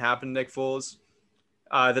thing that can happen to Nick Foles.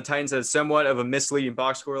 The Titans had somewhat of a misleading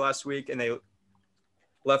box score last week, and they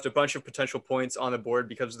left a bunch of potential points on the board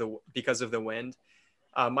because of the wind.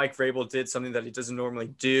 Mike Vrabel did something that he doesn't normally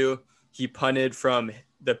do. He punted from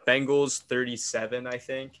the Bengals 37, I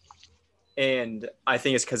think. And I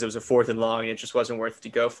think it's because it was a 4th and long, and it just wasn't worth it to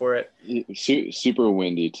go for it. Super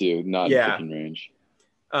windy, too. Not in kicking range.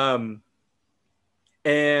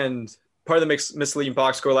 And part of the misleading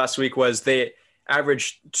box score last week was they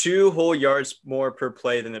averaged 2 whole yards more per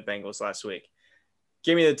play than the Bengals last week.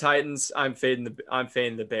 Give me the Titans. I'm fading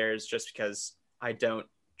the Bears just because I don't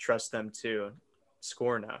trust them to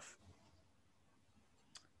score enough.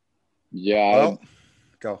 Yeah. Well,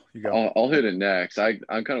 you go. I'll hit it next. I'm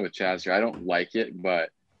kind of with Chaz here. I don't like it, but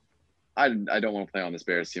I don't want to play on this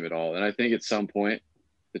Bears team at all. And I think at some point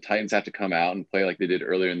the Titans have to come out and play like they did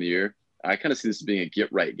earlier in the year. I kind of see this as being a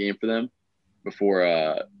get right game for them before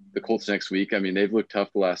the Colts next week. I mean, they've looked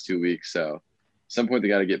tough the last 2 weeks, so at some point they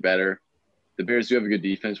got to get better. The Bears do have a good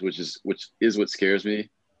defense, which is what scares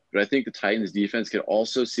me. But I think the Titans defense could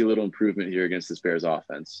also see a little improvement here against this Bears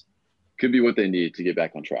offense. Could be what they need to get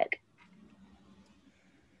back on track.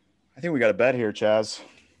 I think we got a bet here, Chaz.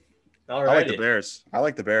 All right. I like the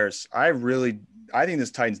Bears. I think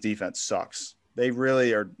this Titans defense sucks. They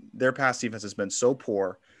really are. Their pass defense has been so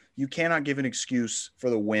poor. You cannot give an excuse for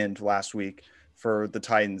the wind last week for the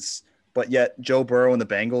Titans, but yet Joe Burrow and the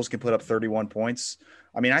Bengals can put up 31 points.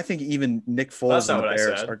 I mean, I think even Nick Foles and the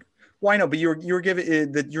Bears are. Well, I know, but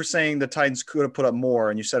you're saying the Titans could have put up more,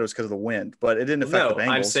 and you said it was because of the wind, but it didn't affect the Bengals.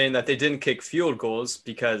 I'm saying that they didn't kick field goals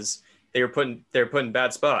because they were put in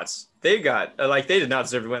bad spots. They did not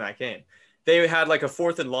deserve to win that game. They had like a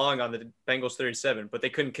 4th and long on the Bengals 37, but they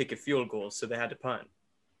couldn't kick a field goal, so they had to punt.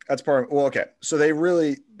 That's okay. So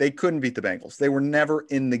they couldn't beat the Bengals. They were never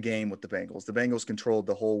in the game with the Bengals. The Bengals controlled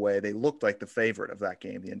the whole way. They looked like the favorite of that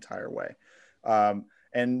game the entire way.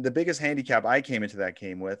 And the biggest handicap I came into that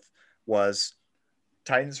game with was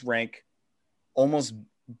Titans rank almost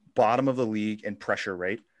bottom of the league in pressure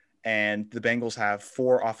rate. And the Bengals have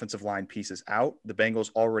 4 offensive line pieces out. The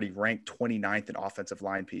Bengals already ranked 29th in offensive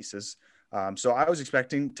line pieces. So I was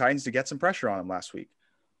expecting Titans to get some pressure on them last week.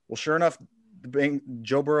 Well, sure enough,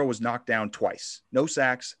 Joe Burrow was knocked down twice. No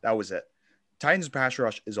sacks. That was it. Titans pass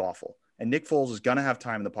rush is awful. And Nick Foles is going to have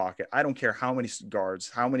time in the pocket. I don't care how many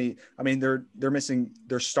guards, they're missing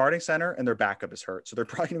their starting center and their backup is hurt. So they're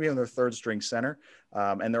probably going to be on their 3rd string center.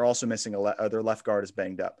 And they're also missing their left guard is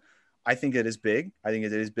banged up. I think it is big. I think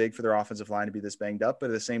it is big for their offensive line to be this banged up.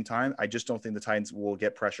 But at the same time, I just don't think the Titans will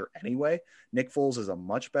get pressure anyway. Nick Foles is a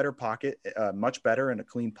much better pocket, much better in a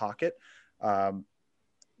clean pocket.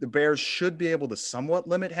 The Bears should be able to somewhat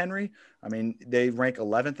limit Henry. I mean, they rank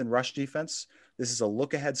 11th in rush defense. This is a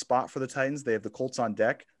look-ahead spot for the Titans. They have the Colts on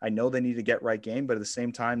deck. I know they need to get right game, but at the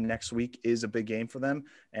same time, next week is a big game for them.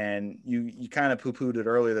 And you kind of poo-pooed it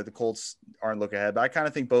earlier that the Colts aren't look ahead, but I kind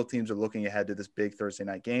of think both teams are looking ahead to this big Thursday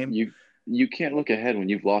night game. You can't look ahead when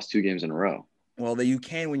you've lost 2 games in a row. Well, you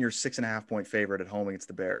can when you're 6.5 point favorite at home against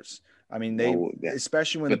the Bears. I mean,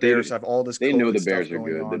 especially when the Bears have all this. They know the Bears are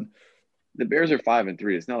good. On. The Bears are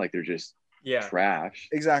 5-3. It's not like they're just trash.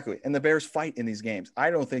 Exactly. And the Bears fight in these games. I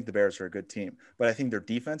don't think the Bears are a good team, but I think their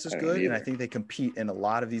defense is good, and I think they compete in a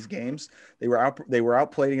lot of these games. They were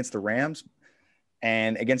outplayed against the Rams,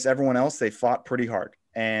 and against everyone else, they fought pretty hard.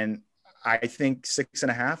 And I think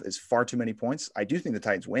 6.5 is far too many points. I do think the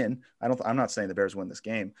Titans win. I'm not saying the Bears win this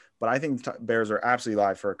game, but I think the Bears are absolutely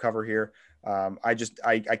live for a cover here. I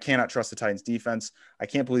cannot trust the Titans defense. I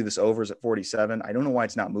can't believe this over is at 47. I don't know why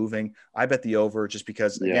it's not moving. I bet the over just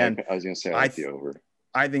because, again, I was going to say I like the over.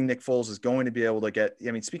 I think Nick Foles is going to be able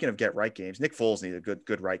to speaking of get right games, Nick Foles needs a good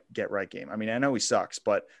get right game. I mean, I know he sucks,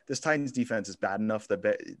 but this Titans defense is bad enough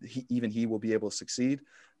that he will be able to succeed.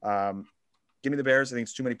 Give me the Bears. I think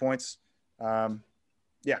it's too many points.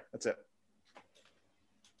 Yeah, that's it.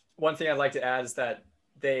 One thing I'd like to add is that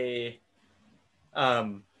they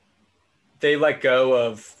let go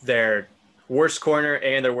of their worst corner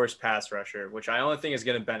and their worst pass rusher, which I only think is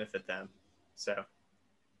going to benefit them. So,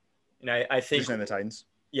 and I think the Titans.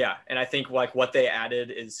 Yeah, and I think like what they added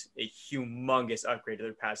is a humongous upgrade to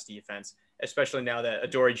their pass defense, especially now that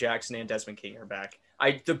Adoree Jackson and Desmond King are back.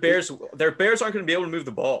 Their Bears aren't going to be able to move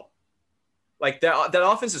the ball. Like that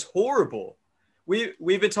offense is horrible. We've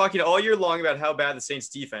been talking all year long about how bad the Saints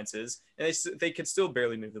defense is, and they could still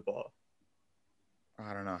barely move the ball.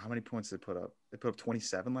 I don't know. How many points did they put up? They put up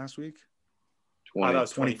 27 last week?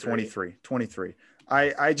 23. 23.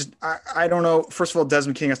 I don't know. First of all,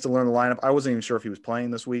 Desmond King has to learn the lineup. I wasn't even sure if he was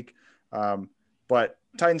playing this week. But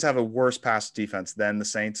Titans have a worse pass defense than the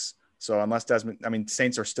Saints. So unless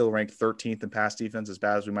Saints are still ranked 13th in pass defense, as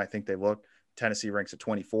bad as we might think they look. Tennessee ranks at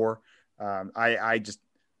 24. I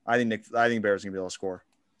think Bears are gonna be able to score.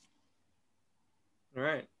 All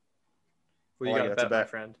right. Well, you got a bet, my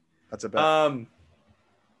friend. That's a bet.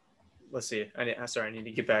 Let's see. I need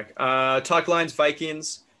to get back. Talk Lions,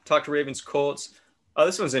 Vikings. Talk Ravens, Colts. Oh,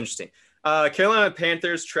 this one's interesting. Carolina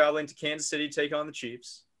Panthers traveling to Kansas City to take on the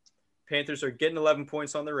Chiefs. Panthers are getting 11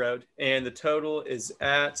 points on the road, and the total is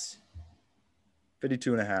at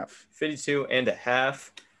 52.5. 52.5.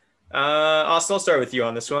 Austin, I'll start with you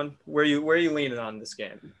on this one. Where are you leaning on this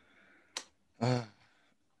game?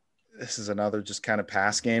 This is another just kind of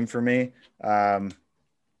pass game for me.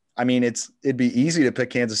 It'd be easy to pick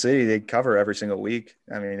Kansas City. They cover every single week.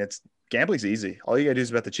 Gambling's easy. All you got to do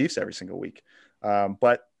is bet the Chiefs every single week.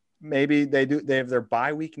 But maybe they do. They have their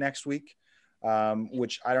bye week next week,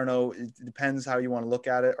 which I don't know. It depends how you want to look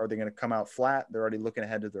at it. Are they going to come out flat? They're already looking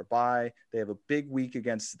ahead to their bye. They have a big week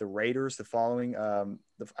against the Raiders the following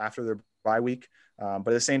after their bye week. But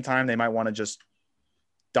at the same time, they might want to just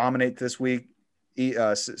dominate this week,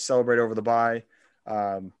 celebrate over the bye.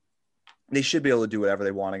 They should be able to do whatever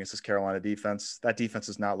they want against this Carolina defense. That defense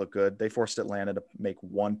does not look good. They forced Atlanta to make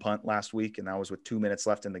one punt last week, and that was with 2 minutes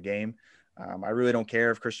left in the game. I really don't care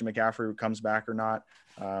if Christian McCaffrey comes back or not.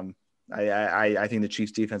 I think the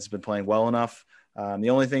Chiefs defense has been playing well enough. The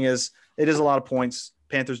only thing is it is a lot of points.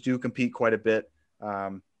 Panthers do compete quite a bit.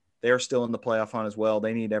 They are still in the playoff hunt as well.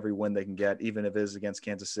 They need every win they can get, even if it is against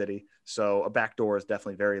Kansas City. So a backdoor is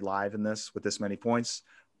definitely very live in this with this many points.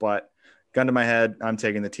 But gun to my head, I'm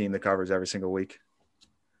taking the team that covers every single week.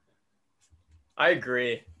 I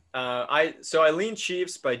agree. I lean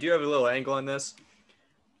Chiefs, but I do have a little angle on this.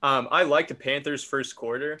 I like the Panthers first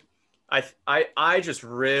quarter. I just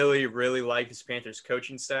really, really like this Panthers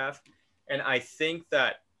coaching staff. And I think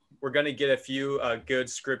that we're going to get a few good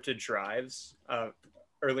scripted drives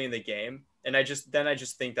early in the game. And I just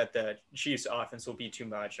think that the Chiefs offense will be too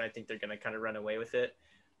much. And I think they're going to kind of run away with it.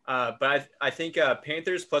 But I think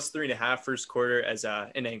Panthers plus 3.5 first quarter as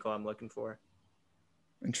an angle I'm looking for.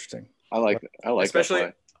 Interesting. I like especially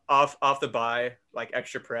that off the bye, like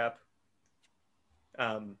extra prep.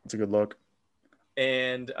 It's a good look.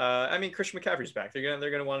 And Christian McCaffrey's back.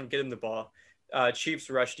 They're gonna want to get him the ball. Chiefs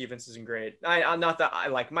rush defense isn't great. I'm not that I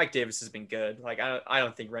like Mike Davis has been good. Like I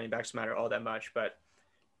don't think running backs matter all that much, but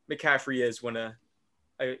McCaffrey is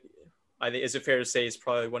I think is it fair to say he's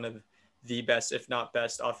probably one of the best, if not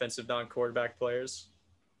best, offensive non-quarterback players.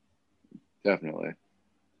 Definitely.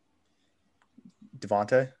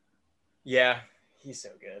 Devontae? Yeah, he's so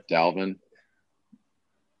good. Dalvin?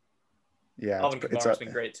 Yeah. Alvin Kamara's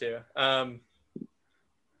been great too.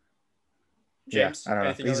 James? Yeah, I don't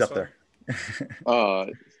know. He's up there.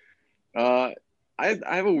 I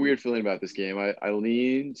have a weird feeling about this game. I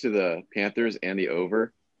lean to the Panthers and the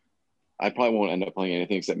over. I probably won't end up playing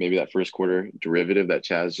anything except maybe that first quarter derivative that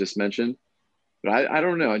Chaz just mentioned. But I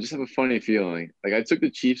don't know. I just have a funny feeling. Like I took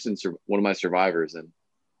the Chiefs in one of my survivors, and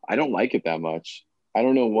I don't like it that much. I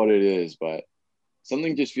don't know what it is, but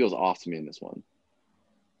something just feels off to me in this one.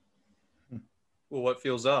 Well, what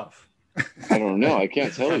feels off? I don't know. I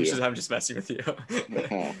can't tell you. I'm just messing with you.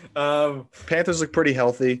 Panthers look pretty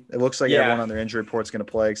healthy. It looks like everyone on their injury report is going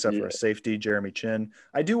to play except for a safety, Jeremy Chin.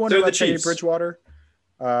 I do wonder about Teddy Bridgewater.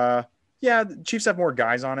 The Chiefs have more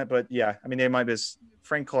guys on it, but they might be.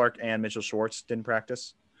 Frank Clark and Mitchell Schwartz didn't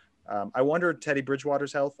practice. I wonder Teddy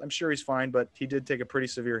Bridgewater's health. I'm sure he's fine, but he did take a pretty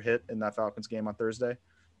severe hit in that Falcons game on Thursday.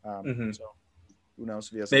 So who knows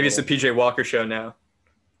if he has. Maybe it's the PJ Walker show now.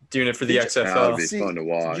 Doing it for the XFL. That would be fun to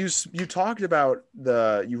watch. You talked about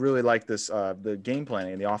you really like this the game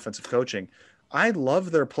planning and the offensive coaching. I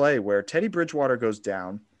love their play where Teddy Bridgewater goes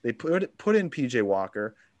down. They put in PJ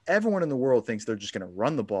Walker. Everyone in the world thinks they're just going to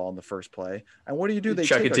run the ball in the first play. And what do? They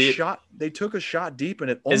take a shot. They took a shot deep, and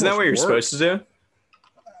it almost Isn't that what you're supposed to do?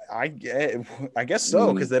 I guess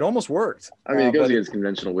so, because it almost worked. I mean, it goes against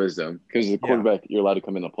conventional wisdom because the quarterback, you're allowed to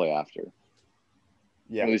come in the play after.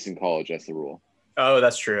 Yeah. At least in college, that's the rule. Oh,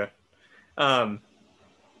 that's true.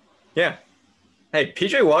 Yeah. Hey,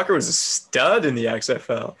 PJ Walker was a stud in the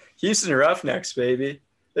XFL. Houston Roughnecks, baby.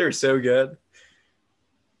 They were so good.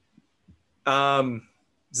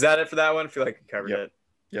 Is that it for that one? I feel like I covered Yep. it.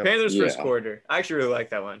 Yep. Panthers first Yeah. quarter. I actually really like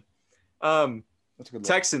that one. That's a good look.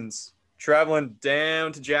 Texans traveling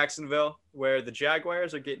down to Jacksonville, where the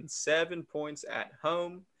Jaguars are getting 7 points at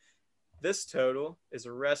home. This total is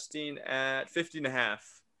resting at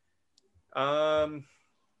 50.5.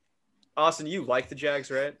 Austin, you like the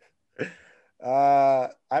Jags, right? I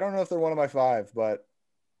don't know if they're one of my 5, but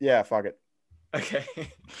yeah, fuck it. Okay.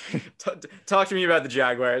 Talk to me about the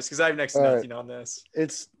Jaguars, because I have next to All nothing on this.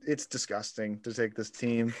 It's disgusting to take this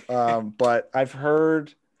team. But I've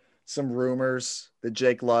heard some rumors that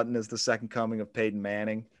Jake Luton is the second coming of Peyton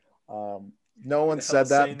Manning. No one the said hell's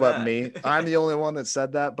that saying but that? me. I'm the only one that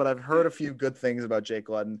said that, but I've heard a few good things about Jake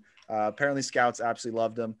Luton. Apparently scouts absolutely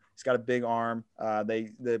loved him. He's got a big arm.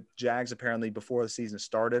 The Jags apparently before the season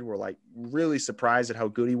started were like really surprised at how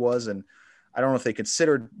good he was. And I don't know if they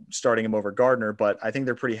considered starting him over Gardner, but I think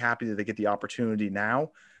they're pretty happy that they get the opportunity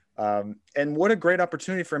now. And what a great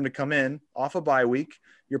opportunity for him to come in off a bye week.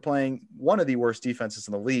 You're playing one of the worst defenses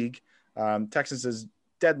in the league. Texas is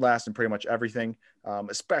dead last in pretty much everything,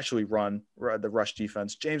 especially the rush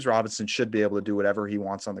defense. James Robinson should be able to do whatever he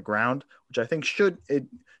wants on the ground, which I think should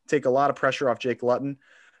take a lot of pressure off Jake Luton.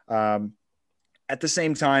 At the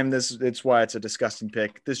same time, it's why it's a disgusting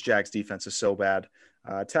pick. This Jags defense is so bad.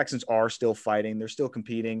 Texans are still fighting. They're still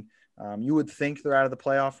competing. You would think they're out of the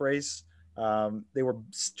playoff race. They were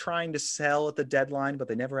trying to sell at the deadline, but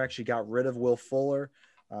they never actually got rid of Will Fuller.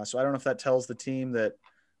 So I don't know if that tells the team that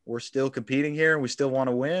we're still competing here and we still want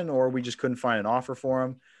to win, or we just couldn't find an offer for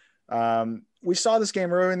him. We saw this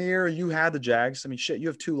game earlier in the year. You had the Jags. I mean, shit, you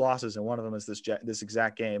have 2 losses, and one of them is this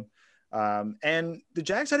exact game. And the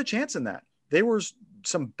Jags had a chance in that. They were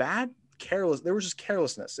some bad there was just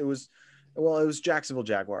carelessness. It was Jacksonville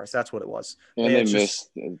Jaguars. That's what it was. And they missed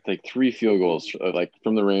like 3 field goals, like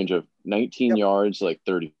from the range of 19 yards, like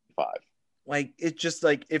 35. Like it's just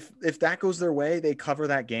like if that goes their way, they cover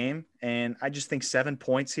that game. And I just think 7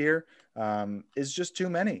 points here is just too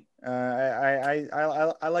many. I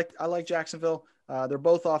like Jacksonville. They're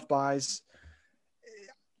both off buys.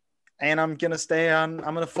 And I'm going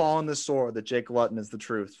to fall on this sword that Jake Luton is the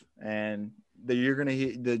truth. And that you're going to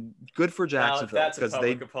hear the good for Jacksonville. Now, that's a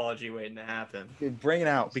public apology waiting to happen. Bring it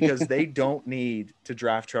out, because they don't need to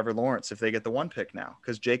draft Trevor Lawrence if they get the 1 pick now,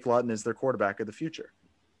 because Jake Luton is their quarterback of the future.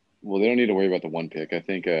 Well, they don't need to worry about the 1 pick. I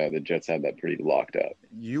think the Jets have that pretty locked up.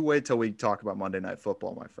 You wait till we talk about Monday Night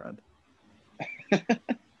Football, my friend.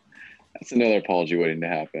 That's another apology waiting to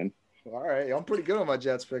happen. All right. I'm pretty good on my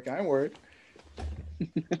Jets pick. I ain't worried.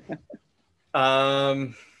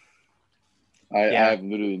 I have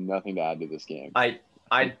literally nothing to add to this game. I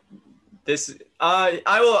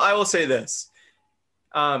will say this.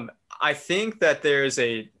 I think that there's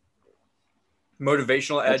a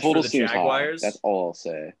motivational edge for the Jaguars. High. That's all I'll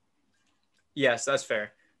say. Yes, that's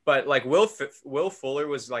fair. But like Will Fuller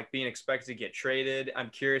was like being expected to get traded. I'm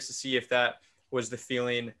curious to see if that was the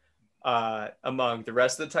feeling among the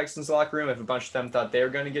rest of the Texans locker room, if a bunch of them thought they were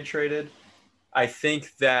going to get traded. I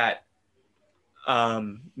think that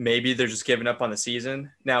maybe they're just giving up on the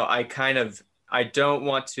season. Now, I don't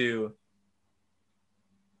want to,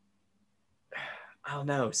 I don't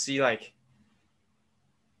know, see like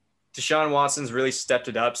Deshaun Watson's really stepped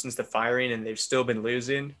it up since the firing and they've still been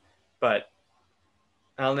losing, but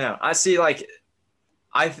I don't know. I see like,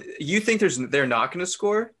 you think they're not going to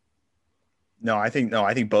score? No, I think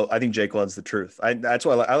both. I think Jake Luton's the truth. That's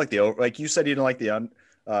why I like the over. Like you said, you didn't like the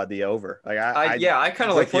over. Like I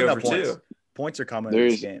kind of like the over too. Points are coming in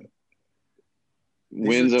this game.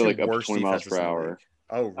 Winds are like up to 20 miles per hour.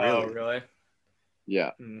 Oh, really? Oh, really?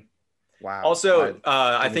 Yeah. Wow. Also,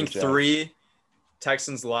 I think 3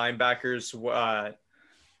 Texans linebackers,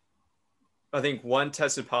 I think 1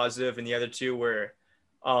 tested positive and the other 2 were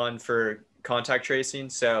on for contact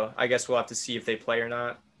tracing. So I guess we'll have to see if they play or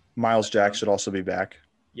not. Miles Jack should also be back.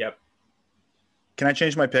 Yep. Can I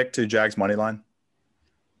change my pick to Jags money line?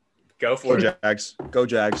 Go for it. Jags. Go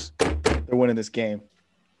Jags. They're winning this game.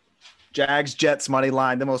 Jags Jets money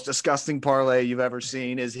line, the most disgusting parlay you've ever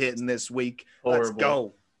seen, is hitting this week. Horrible. Let's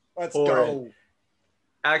go. Let's go.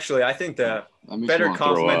 Actually, I think the better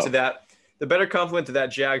compliment to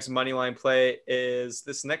that Jags money line play is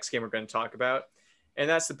this next game we're going to talk about. And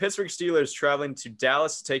that's the Pittsburgh Steelers traveling to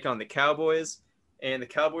Dallas to take on the Cowboys. And the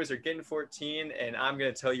Cowboys are getting 14. And I'm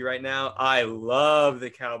going to tell you right now, I love the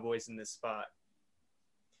Cowboys in this spot.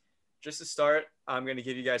 Just to start, I'm going to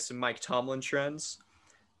give you guys some Mike Tomlin trends.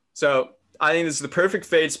 So I think this is the perfect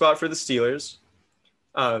fade spot for the Steelers.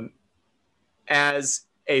 As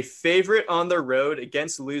a favorite on the road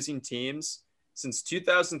against losing teams, since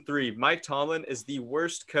 2003, Mike Tomlin is the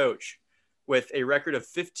worst coach with a record of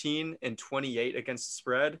 15-28 against the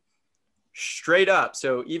spread. Straight up.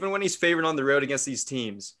 So even when he's favored on the road against these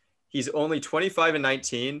teams, he's only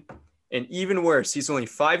 25-19. And even worse, he's only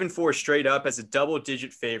 5-4 straight up as a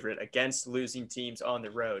double-digit favorite against losing teams on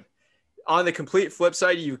the road. On the complete flip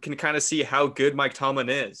side, you can kind of see how good Mike Tomlin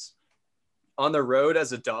is. On the road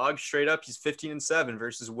as a dog, straight up, he's 15-7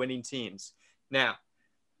 versus winning teams. Now,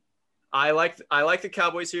 I like the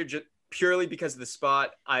Cowboys here purely because of the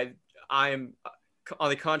spot. I am on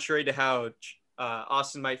the contrary to how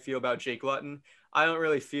Austin might feel about Jake Luton. I don't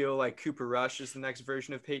really feel like Cooper Rush is the next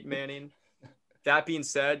version of Peyton Manning. That being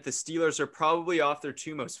said, the Steelers are probably off their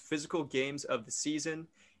 2 most physical games of the season,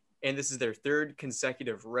 and this is their 3rd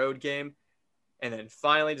consecutive road game. And then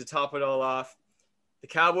finally, to top it all off, the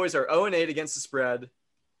Cowboys are 0-8 against the spread,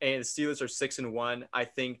 and the Steelers are 6-1. I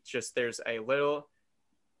think just there's a little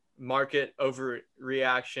market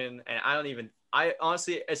overreaction, and I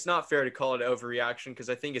honestly, it's not fair to call it an overreaction because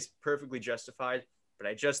I think it's perfectly justified, but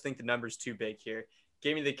I just think the number's too big here.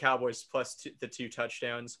 Give me the Cowboys plus the 2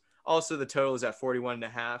 touchdowns. Also, the total is at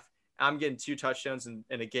 41.5. I'm getting 2 touchdowns in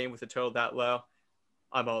a game with a total that low.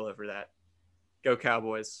 I'm all over that. Go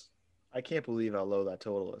Cowboys. I can't believe how low that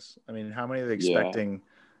total is. I mean, how many are they expecting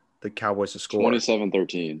the Cowboys to score?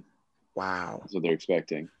 27-13. Wow. That's what they're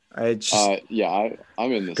expecting. I'm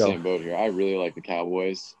in the same boat here. I really like the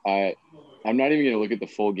Cowboys. I'm not even going to look at the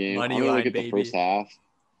full game. I'm going to look at the first half.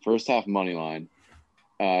 First half money line.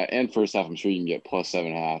 And first half, I'm sure you can get plus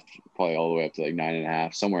 7.5, probably all the way up to like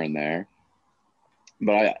 9.5, somewhere in there.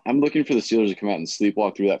 But I'm looking for the Steelers to come out and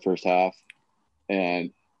sleepwalk through that first half.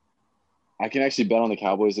 And I can actually bet on the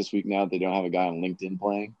Cowboys this week now that they don't have a guy on LinkedIn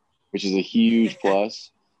playing, which is a huge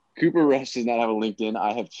plus. Cooper Rush does not have a LinkedIn.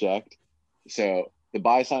 I have checked. So the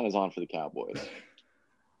buy sign is on for the Cowboys.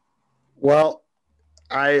 Well,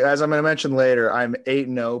 as I'm going to mention later, I'm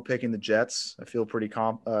 8-0 picking the Jets. I feel pretty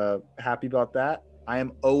happy about that. I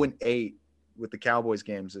am 0-8 with the Cowboys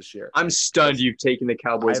games this year. I'm stunned you've taken the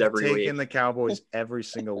Cowboys every week. I've taken the Cowboys every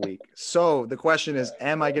single week. So the question is,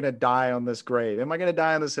 am I going to die on this grave? Am I going to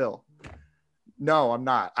die on this hill? No, I'm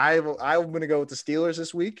not. I'm going to go with the Steelers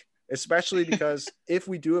this week, especially because if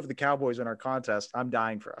we do have the Cowboys in our contest, I'm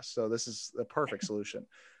dying for us. So this is the perfect solution.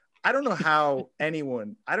 I don't know how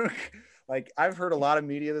I've heard a lot of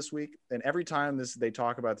media this week, and every time they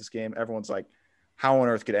talk about this game, everyone's like, how on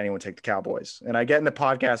earth could anyone take the Cowboys? And I get in the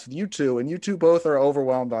podcast with you two, and you two both are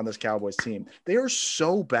overwhelmed on this Cowboys team. They are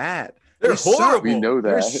so bad. They're horrible. We know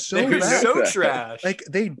that. They're so trash. Like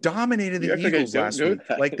they dominated the Eagles last week.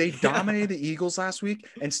 That. Like they dominated the Eagles last week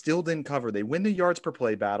and still didn't cover. They win the yards per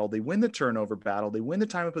play battle. They win the turnover battle. They win the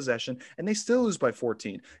time of possession, and they still lose by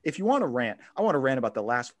 14. If you want to rant, I want to rant about the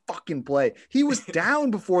last fucking play. He was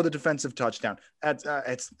down before the defensive touchdown.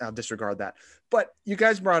 I'll disregard that. But you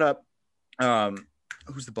guys brought up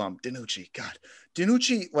who's the bum? DiNucci. God,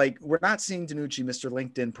 DiNucci. Like we're not seeing DiNucci, Mr.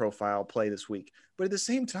 LinkedIn profile, play this week. But at the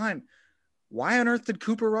same time, why on earth did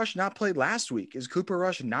Cooper Rush not play last week? Is Cooper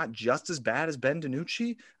Rush not just as bad as Ben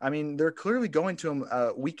DiNucci? I mean, they're clearly going to him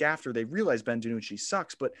a week after they realize Ben DiNucci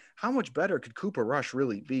sucks, but how much better could Cooper Rush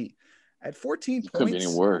really be? At 14 points, could be any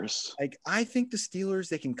worse. Like, I think the Steelers,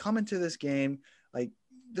 they can come into this game, like,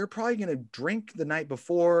 they're probably going to drink the night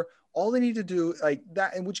before. All they need to do, like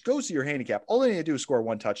that, and which goes to your handicap, all they need to do is score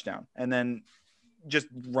 1 touchdown and then just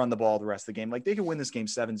run the ball the rest of the game. Like, they can win this game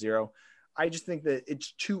 7-0. I just think that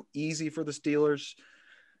it's too easy for the Steelers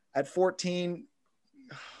at 14.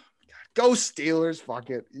 Oh, go Steelers. Fuck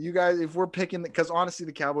it. You guys, if we're picking, because honestly,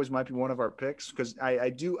 the Cowboys might be one of our picks because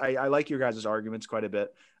I like your guys' arguments quite a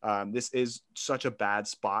bit. This is such a bad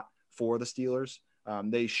spot for the Steelers.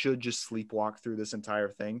 They should just sleepwalk through this entire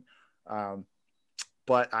thing.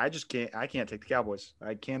 But I can't take the Cowboys.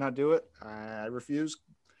 I cannot do it. I refuse.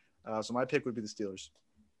 So my pick would be the Steelers.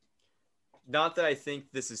 Not that I think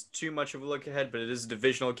this is too much of a look ahead, but it is a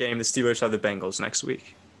divisional game. The Steelers have the Bengals next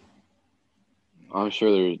week. I'm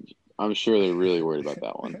sure they're really worried about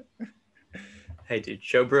that one. Hey, dude,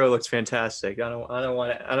 Joe Burrow looks fantastic. I don't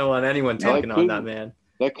want anyone talking on that man.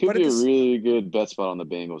 That could be a really good bet spot on the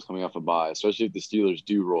Bengals coming off a bye, especially if the Steelers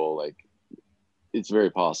do roll. Like, it's very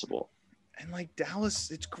possible. And like Dallas,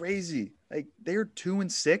 it's crazy. Like they're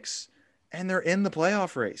 2-6, and they're in the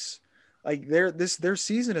playoff race. Like their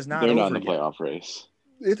season is not. They're over not in the yet. playoff race.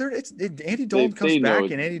 Andy Dalton comes back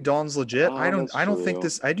and Andy Dalton's legit. Oh, I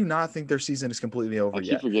do not think their season is completely over yet.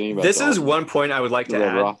 I keep forgetting about this. Dalton. Is one point I would like to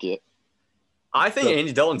add. Rocket. I think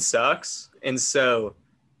Andy Dalton sucks, and so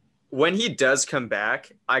when he does come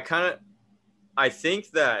back, I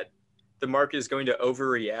think that the market is going to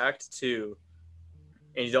overreact to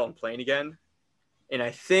Andy Dalton playing again, and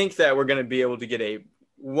I think that we're going to be able to get a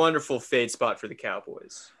wonderful fade spot for the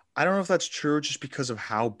Cowboys. I don't know if that's true just because of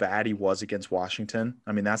how bad he was against Washington.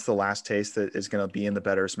 I mean, that's the last taste that is going to be in the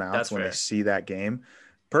bettors' mouths That's when fair. they see that game.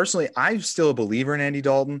 Personally, I'm still a believer in Andy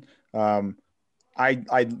Dalton. God,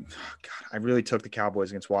 I really took the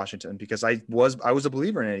Cowboys against Washington because I was a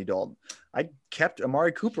believer in Andy Dalton. I kept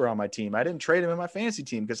Amari Cooper on my team. I didn't trade him in my fantasy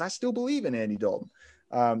team because I still believe in Andy Dalton.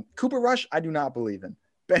 Cooper Rush, I do not believe in.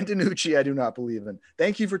 Ben DiNucci, I do not believe in.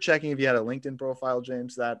 Thank you for checking if you had a LinkedIn profile,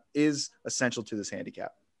 James. That is essential to this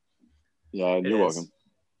handicap. Yeah, you're welcome.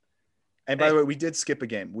 And by the way, we did skip a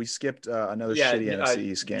game. We skipped another shitty NFC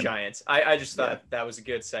East game. Giants. I just thought that was a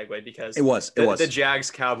good segue because it was. The Jags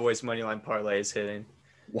Cowboys moneyline parlay is hitting.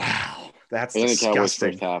 Wow, that's and disgusting. the Cowboys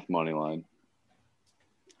first half money line.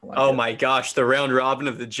 Oh my gosh, the round robin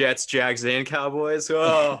of the Jets, Jags, and Cowboys.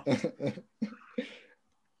 Oh,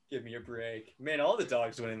 give me a break, man! All the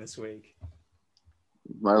dogs winning this week.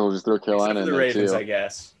 Might as well just throw Carolina Except for in the there Ravens, too. I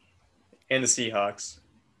guess, and the Seahawks.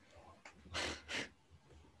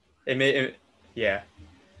 Yeah.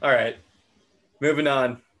 All right. Moving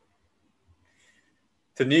on.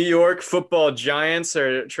 The New York Football Giants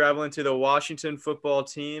are traveling to the Washington Football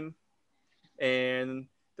Team, and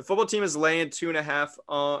the football team is laying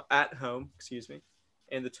 2.5 at home. Excuse me,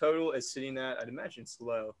 and the total is sitting at, I'd imagine it's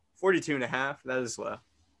low, 42.5. That is low.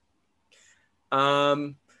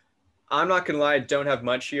 I'm not gonna lie, I don't have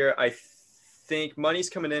much here. I think money's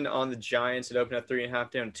coming in on the Giants. It opened at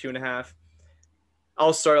 3.5 down to 2.5.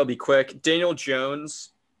 I'll be quick. Daniel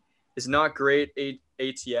Jones is not great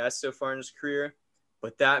ATS so far in his career,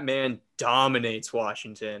 but that man dominates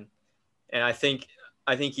Washington. And I think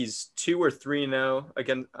he's 2 or 3-0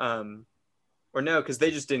 again. Or no, because they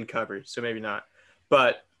just didn't cover, so maybe not.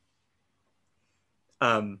 But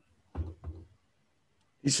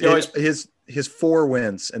his 4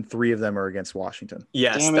 wins and 3 of them are against Washington.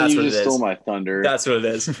 Yes, damn that's it, what you it just is. stole my thunder. That's what it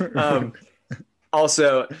is.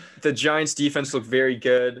 Also, the Giants defense looked very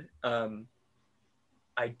good.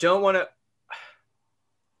 I don't want to.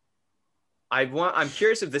 I'm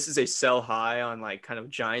curious if this is a sell high on like kind of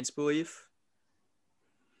Giants belief,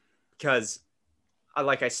 because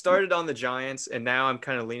I started on the Giants and now I'm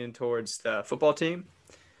kind of leaning towards the football team,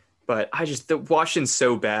 but the Washington's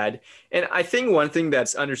so bad. And I think one thing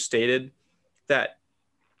that's understated that,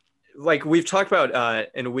 like we've talked about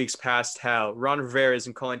in weeks past, how Ron Rivera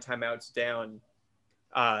isn't calling timeouts down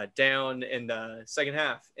in the second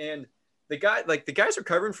half, and the guy's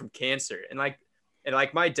recovering from cancer, and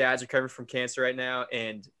my dad's recovering from cancer right now,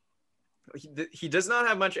 and he does not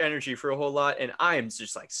have much energy for a whole lot, and I am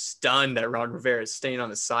just like stunned that Ron Rivera is staying on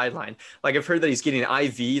the sideline. Like I've heard that he's getting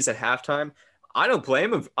IVs at halftime. I don't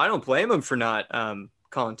blame him for not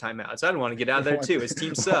calling timeouts. I don't want to get out of there too. His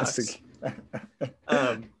team sucks.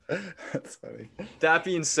 That's funny. That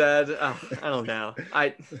being said, I don't know.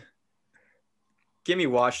 Give me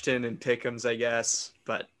Washington and Pick'ems, I guess,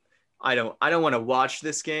 but I don't want to watch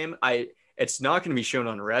this game. It's not going to be shown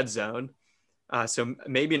on Red Zone, so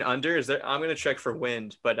maybe an under. I'm going to check for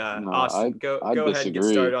wind, but Austin, go ahead and get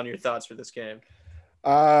started on your thoughts for this game.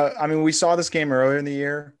 I mean, we saw this game earlier in the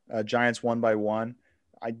year. Giants won by 1.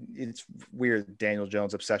 It's weird, Daniel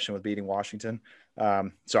Jones' obsession with beating Washington.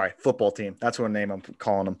 Football team. That's what name I'm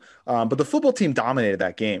calling them. But the football team dominated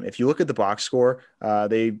that game. If you look at the box score,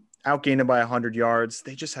 they outgained it by 100 yards.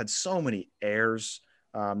 They just had so many errors.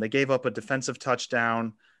 They gave up a defensive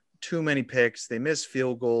touchdown, too many picks. They missed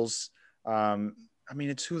field goals. I mean,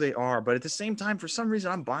 it's who they are. But at the same time, for some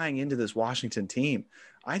reason, I'm buying into this Washington team.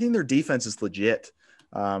 I think their defense is legit.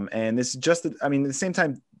 And this is just, at the same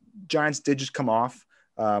time, Giants did just come off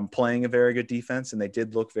playing a very good defense, and they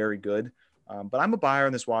did look very good. But I'm a buyer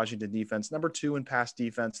on this Washington defense, number 2 in pass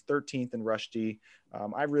defense, 13th in rush D.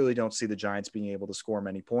 I really don't see the Giants being able to score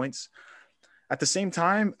many points. At the same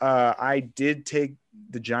time, I did take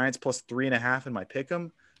the Giants plus 3.5 in my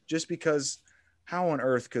pick'em, just because how on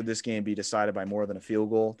earth could this game be decided by more than a field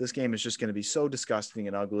goal? This game is just going to be so disgusting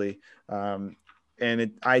and ugly.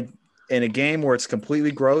 In a game where it's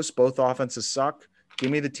completely gross, both offenses suck.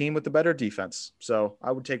 Give me the team with the better defense. So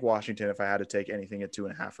I would take Washington if I had to take anything at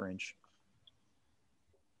 2.5 range.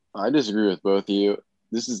 I disagree with both of you.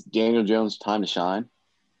 This is Daniel Jones' time to shine.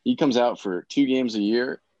 He comes out for 2 games a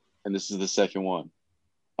year, and this is the second one.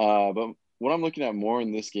 But what I'm looking at more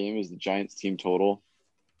in this game is the Giants team total.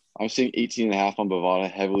 I'm seeing 18.5 on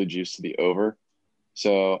Bovada, heavily juiced to the over.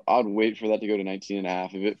 So I'd wait for that to go to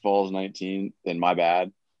 19.5. If it falls 19, then my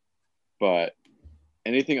bad. But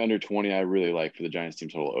anything under 20, I really like for the Giants team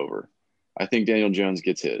total over. I think Daniel Jones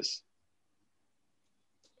gets his.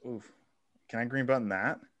 Oof. Can I green button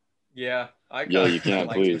that? Yeah, you can,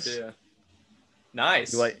 please. It too.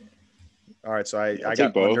 Nice. All right, so I I'll got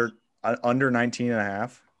take both. under 19 and a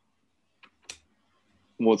half.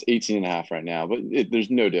 Well, it's 18 and a half right now, but there's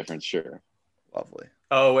no difference, sure. Lovely.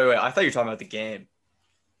 Oh, wait. I thought you were talking about the game.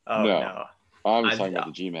 Oh, No, no. I'm just talking about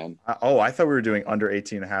the G-Men. I thought we were doing under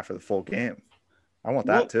 18 and a half for the full game. I want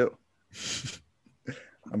that too.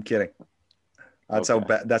 I'm kidding. That's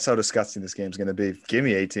how disgusting this game's going to be. Give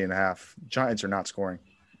me 18 and a half. Giants are not scoring.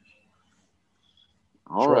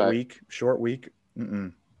 Short week.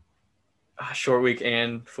 Mm-mm. Short week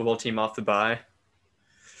and football team off the bye.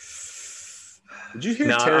 Did you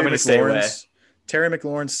hear I'm going to stay away. Terry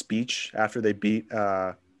McLaurin's speech after they beat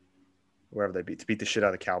whoever they beat to beat the shit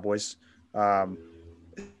out of the Cowboys?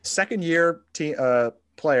 Second year team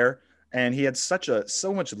player, and he had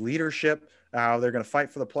so much leadership. How they're going to fight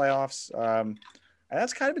for the playoffs. And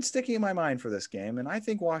that's kind of been sticking in my mind for this game. And I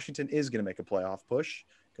think Washington is going to make a playoff push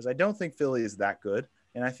because I don't think Philly is that good.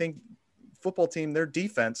 And I think football team, their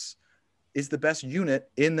defense is the best unit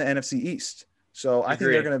in the NFC East. So I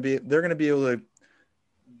think they're going to be able to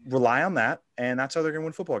rely on that. And that's how they're going to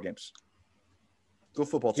win football games. Go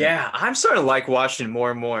football team. Yeah, I'm starting to like Washington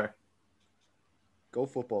more and more. Go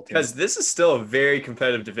football team. Because this is still a very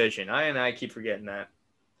competitive division. I keep forgetting that.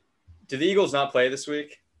 Do the Eagles not play this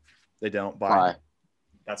week? They don't. Bye.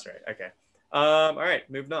 That's right. Okay. All right.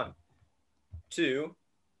 Moving on to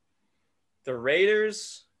the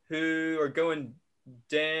Raiders, who are going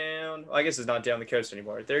down. I guess it's not down the coast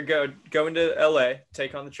anymore. They're going to LA,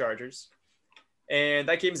 take on the Chargers. And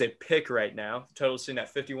that game is a pick right now. The total is sitting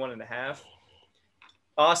at 51.5.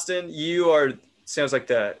 Austin, sounds like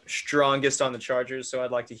the strongest on the Chargers, so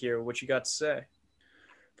I'd like to hear what you got to say.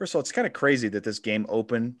 First of all, it's kind of crazy that this game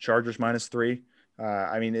opened Chargers -3.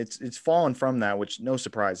 I mean, it's fallen from that, which no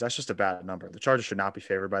surprise. That's just a bad number. The Chargers should not be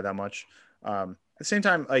favored by that much. At the same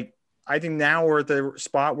time, I think now we're at the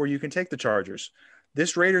spot where you can take the Chargers.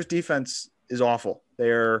 This Raiders defense is awful.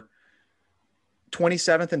 They're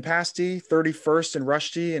 27th in pass D, 31st in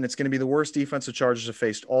rush D, and it's going to be the worst defense the Chargers have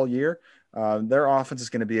faced all year. Their offense is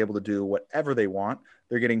going to be able to do whatever they want.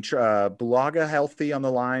 They're getting Bulaga healthy on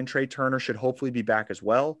the line. Trey Turner should hopefully be back as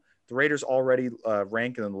well. The Raiders already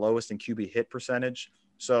rank in the lowest in QB hit percentage.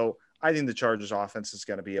 So I think the Chargers offense is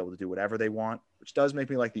going to be able to do whatever they want, which does make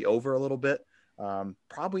me like the over a little bit.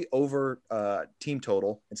 Probably over team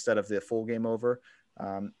total instead of the full game over.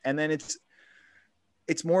 And then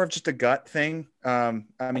it's more of just a gut thing. I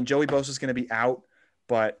mean, Joey Bosa is going to be out,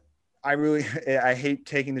 but I hate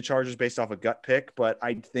taking the Chargers based off a gut pick, but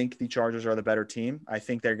I think the Chargers are the better team. I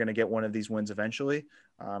think they're going to get one of these wins eventually.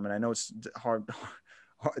 And I know it's hard.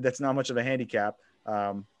 That's not much of a handicap,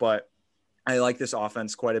 but I like this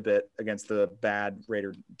offense quite a bit against the bad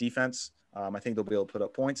Raider defense. I think they'll be able to put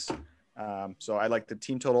up points. So I like the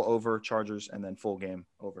team total over Chargers and then full game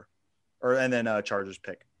over, and then Chargers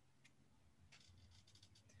pick.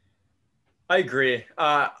 I agree.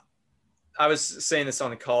 I was saying this on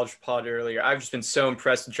the college pod earlier. I've just been so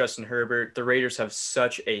impressed with Justin Herbert. The Raiders have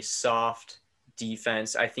such a soft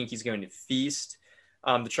defense. I think he's going to feast.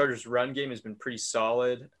 The Chargers' run game has been pretty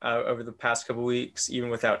solid over the past couple weeks, even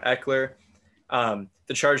without Eckler.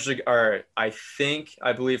 The Chargers are, I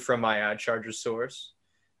believe from my Chargers source,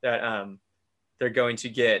 that they're going to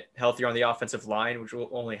get healthier on the offensive line, which will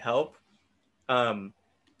only help. Did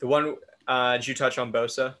you touch on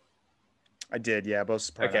Bosa? I did, yeah. Bosa's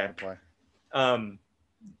probably not going to play.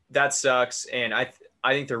 That sucks, and I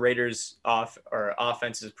think the Raiders'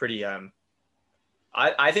 offense is pretty.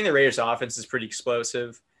 I think the Raiders' offense is pretty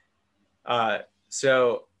explosive.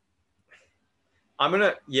 So I'm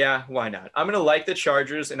gonna, why not? I'm gonna like the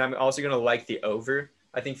Chargers, and I'm also gonna like the over.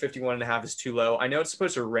 I think 51.5 is too low. I know it's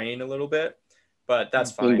supposed to rain a little bit, but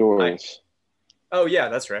that's fine. Indoors.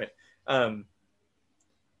 That's right.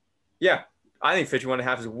 I think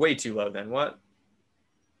 51.5 is way too low. Then what?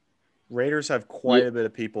 Raiders have quite a bit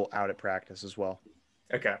of people out at practice as well.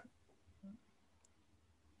 Okay.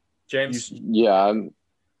 James?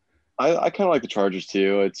 I kind of like the Chargers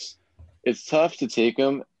too. It's tough to take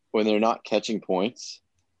them when they're not catching points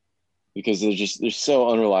because they're so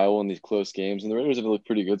unreliable in these close games. And the Raiders have looked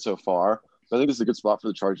pretty good so far. So I think this is a good spot for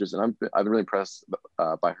the Chargers. And I've been really impressed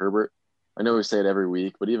by Herbert. I know we say it every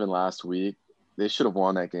week, but even last week, they should have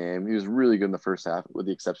won that game. He was really good in the first half with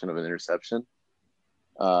the exception of an interception.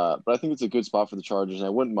 But I think it's a good spot for the Chargers, and I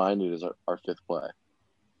wouldn't mind it as our fifth play.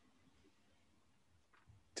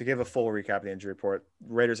 To give a full recap of the injury report,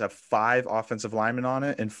 Raiders have 5 offensive linemen on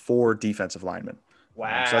it and 4 defensive linemen.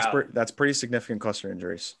 Wow. So that's pretty significant cluster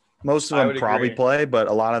injuries. Most of them probably play, but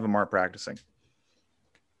a lot of them aren't practicing.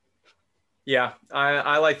 Yeah,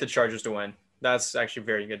 I like the Chargers to win. That's actually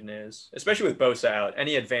very good news, especially with Bosa out.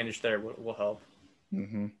 Any advantage there will help.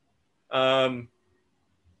 Mm-hmm. Um,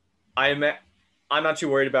 I'm not too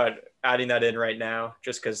worried about adding that in right now,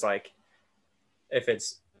 just because like if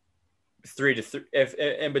it's 3-3, if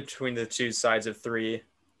in between the two sides of three,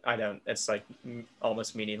 I don't. It's like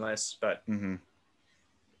almost meaningless. But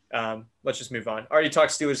let's just move on. Already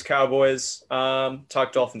talked Steelers, Cowboys.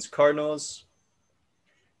 Talked Dolphins, Cardinals.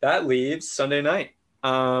 That leaves Sunday night.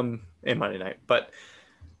 And Monday night, but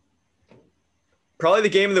probably the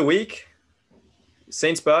game of the week.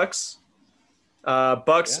 Saints Bucks.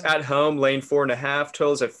 Bucks at home, lane 4.5.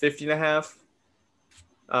 Totals at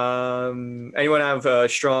 50.5. Anyone have a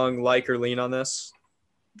strong like or lean on this?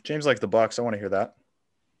 James likes the Bucks. I want to hear that.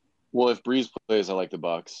 Well, if Breeze plays, I like the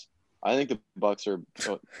Bucks. I think the Bucks are,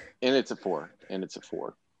 and it's a 4.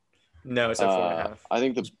 No, it's at 4.5. I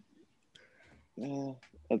think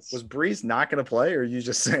was Breeze not going to play, or are you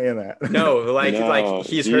just saying that? No, like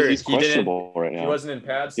he's hurt. He's questionable right now. He wasn't in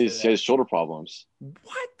pads. He has shoulder problems.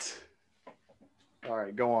 What? All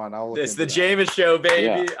right, go on. It's the Jameis show, baby.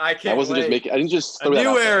 Yeah. I can't. I wasn't wait. just making. I didn't just throw a that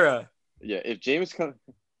new out era. There. Yeah, if Jameis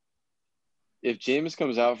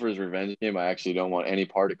comes out for his revenge game, I actually don't want any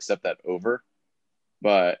part except that over.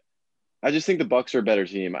 But I just think the Bucks are a better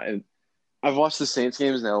team. I've watched the Saints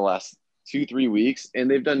games now the last 2-3 weeks, and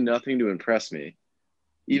they've done nothing to impress me.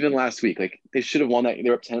 Even last week, like they should have won that. They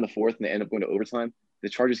were up 10 in the fourth, and they ended up going to overtime. The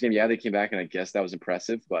Chargers game, they came back, and I guess that was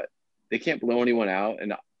impressive, but they can't blow anyone out.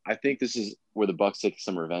 And I think this is where the Bucks take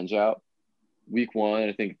some revenge out. Week 1,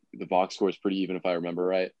 I think the box score is pretty even if I remember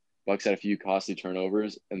right. Bucks had a few costly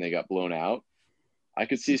turnovers, and they got blown out. I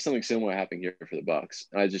could see something similar happening here for the Bucks.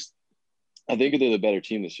 And I think they're the better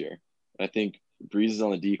team this year. I think Breeze is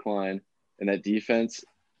on the decline, and that defense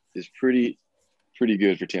is pretty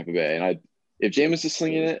good for Tampa Bay. And if Jameis is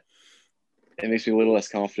slinging it, it makes me a little less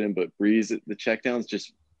confident. But Breeze, the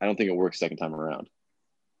checkdowns, I don't think it works second time around.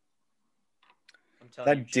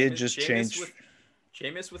 That did just change.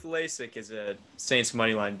 Jameis with LASIK is a Saints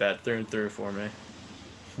money line bet through and through for me.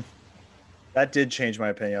 That did change my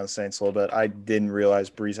opinion on the Saints a little bit. I didn't realize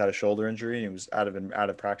Breeze had a shoulder injury and he was out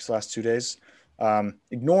of practice the last 2 days.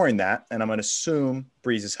 Ignoring that, and I'm going to assume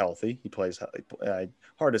Breeze is healthy. He plays.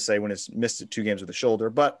 Hard to say when he's missed 2 games with a shoulder,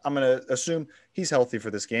 but I'm going to assume he's healthy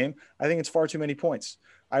for this game. I think it's far too many points.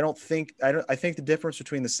 I think the difference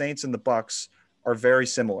between the Saints and the Bucks are very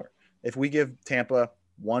similar. If we give Tampa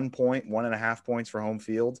 1 point, 1.5 points for home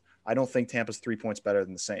field, I don't think Tampa's 3 points better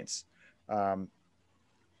than the Saints.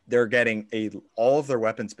 They're getting all of their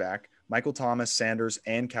weapons back. Michael Thomas, Sanders,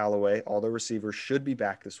 and Callaway, all their receivers should be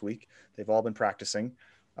back this week. They've all been practicing.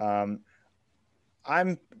 My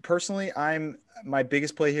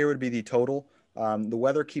biggest play here would be the total. The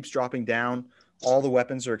weather keeps dropping down. All the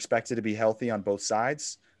weapons are expected to be healthy on both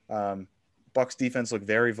sides. Bucks defense looked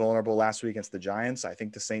very vulnerable last week against the Giants. I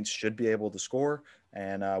think the Saints should be able to score,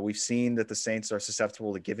 and we've seen that the Saints are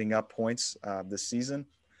susceptible to giving up points this season.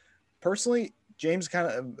 Personally, James kind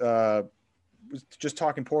of was just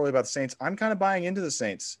talking poorly about the Saints. I'm kind of buying into the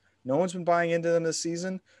Saints. No one's been buying into them this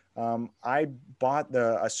season. I bought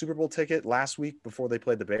a Super Bowl ticket last week before they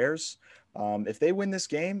played the Bears. If they win this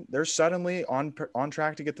game, they're suddenly on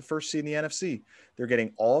track to get the first seed in the NFC. They're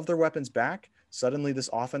getting all of their weapons back. Suddenly, this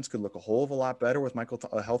offense could look a whole of a lot better with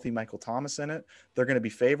a healthy Michael Thomas in it. They're going to be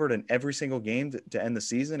favored in every single game to end the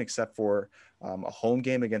season, except for a home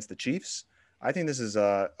game against the Chiefs. I think this is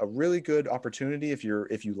a really good opportunity if you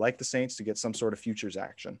like the Saints to get some sort of futures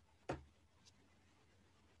action.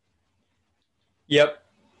 Yep,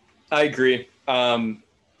 I agree. I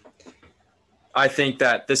think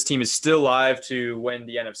that this team is still live to win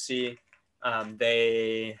the NFC.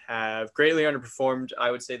 They have greatly underperformed,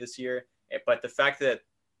 I would say, this year. But the fact that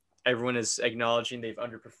everyone is acknowledging they've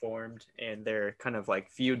underperformed and they're kind of like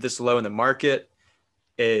viewed this low in the market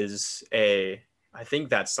I think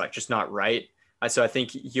that's like just not right. So I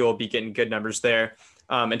think you'll be getting good numbers there.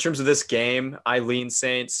 In terms of this game, I lean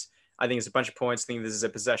Saints. I think it's a bunch of points. I think this is a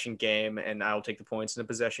possession game, and I'll take the points in a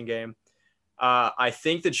possession game. I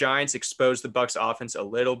think the Giants exposed the Bucs offense a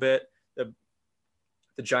little bit.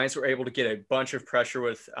 The Giants were able to get a bunch of pressure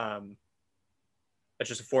with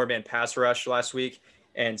just a 4-man pass rush last week,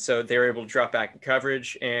 and so they were able to drop back in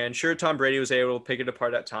coverage. And sure, Tom Brady was able to pick it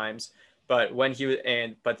apart at times, but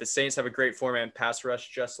but the Saints have a great 4-man pass rush,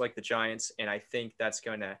 just like the Giants, and I think that's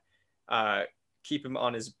going to keep him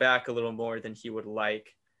on his back a little more than he would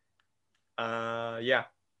like. Yeah.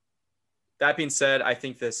 That being said, I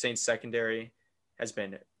think the Saints secondary has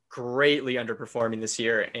been greatly underperforming this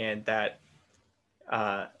year, and that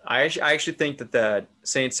I actually think that the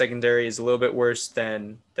Saints secondary is a little bit worse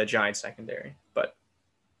than the Giants secondary, but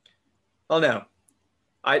I'll know.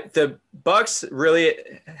 The Bucks really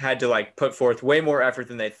had to like put forth way more effort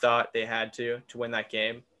than they thought they had to win that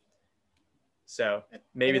game. So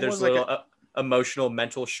maybe there's a little emotional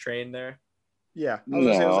mental strain there. Yeah.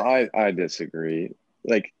 I disagree.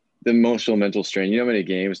 Like the emotional mental strain. You know how many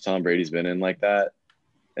games Tom Brady's been in like that?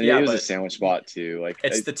 And it was a sandwich spot too. Like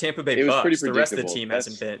it's the Tampa Bay Bucks. The rest of the team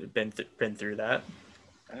hasn't been through that.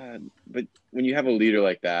 But when you have a leader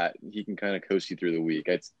like that, he can kind of coast you through the week.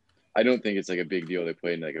 I don't think it's like a big deal. They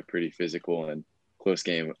played in like a pretty physical and close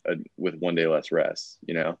game with 1 day less rest.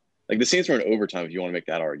 You know, like the Saints were in overtime. If you want to make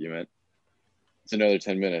that argument, it's another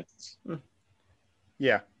 10 minutes.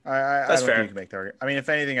 Yeah, I don't think you can make that argument. I mean, if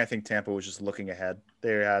anything, I think Tampa was just looking ahead.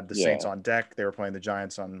 They had the Saints on deck. They were playing the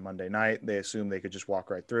Giants on Monday night. They assumed they could just walk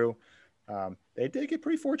right through. They did get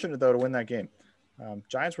pretty fortunate, though, to win that game.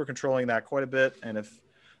 Giants were controlling that quite a bit. And if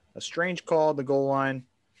a strange call at the goal line,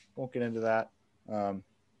 won't get into that.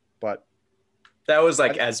 But that was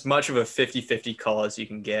like as much of a 50-50 call as you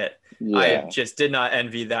can get. Yeah. I just did not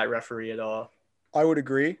envy that referee at all. I would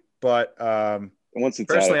agree. But once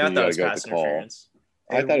it's personally, out, I thought it was pass interference.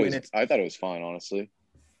 I thought it was fine, honestly.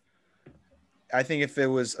 I think if it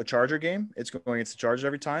was a Charger game, it's going against the Chargers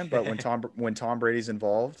every time. But when Tom Brady's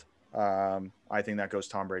involved, I think that goes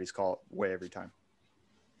Tom Brady's call way every time.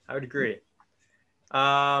 I would agree.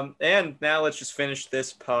 And now let's just finish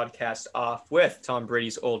this podcast off with Tom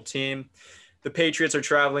Brady's old team. The Patriots are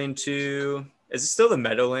traveling to – is it still the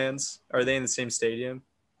Meadowlands? Are they in the same stadium?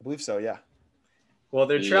 I believe so, yeah. Well,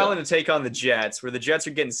 they're traveling to take on the Jets, where the Jets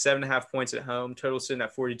are getting 7.5 points at home. Total sitting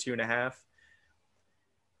at 42.5.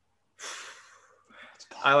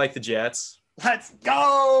 I like the Jets. Let's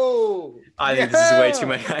go! I think this is way too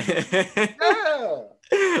many.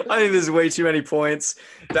 I think this is way too many points.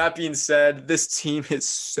 That being said, this team is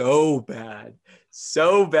so bad.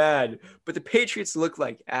 So bad. But the Patriots look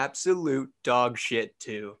like absolute dog shit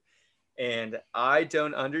too. And I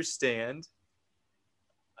don't understand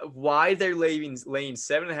why they're laying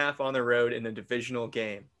 7.5 on the road in a divisional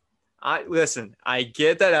game. I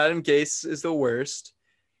get that Adam Gase is the worst.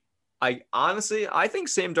 I think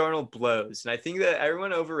Sam Darnold blows, and I think that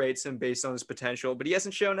everyone overrates him based on his potential, but he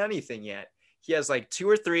hasn't shown anything yet. He has like 2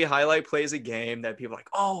 or 3 highlight plays a game that people are like,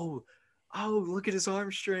 oh, look at his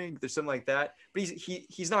arm strength or something like that. But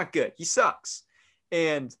he's not good. He sucks.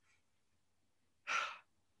 And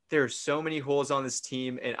there are so many holes on this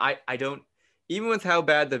team, and I don't. Even with how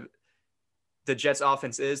bad the Jets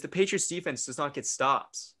offense is, the Patriots defense does not get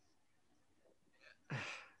stops.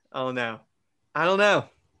 I don't know.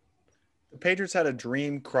 The Patriots had a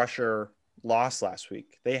dream crusher loss last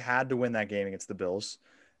week. They had to win that game against the Bills,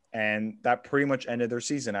 and that pretty much ended their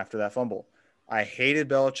season after that fumble. I hated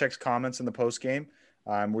Belichick's comments in the postgame.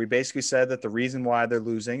 We basically said that the reason why they're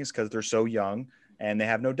losing is because they're so young and they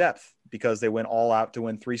have no depth because they went all out to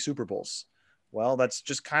win 3 Super Bowls. Well, that's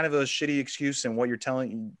just kind of a shitty excuse in what you're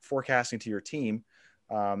forecasting to your team.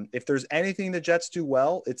 If there's anything the Jets do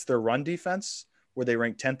well, it's their run defense, where they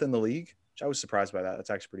rank 10th in the league, which I was surprised by that. That's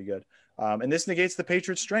actually pretty good. And this negates the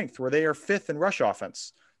Patriots' strength, where they are 5th in rush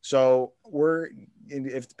offense. So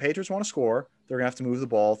if the Patriots want to score, they're going to have to move the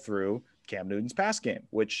ball through Cam Newton's pass game,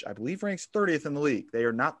 which I believe ranks 30th in the league. They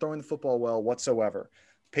are not throwing the football well whatsoever.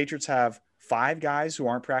 Patriots have 5 guys who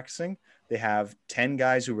aren't practicing. They have 10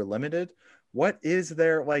 guys who were limited. What is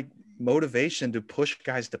their motivation to push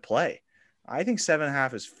guys to play? I think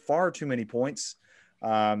 7.5 is far too many points.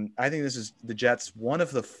 I think this is the Jets' one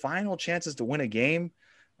of the final chances to win a game,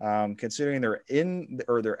 considering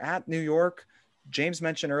they're at New York. James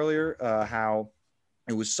mentioned earlier how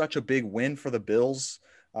it was such a big win for the Bills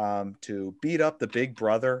to beat up the big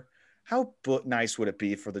brother. How nice would it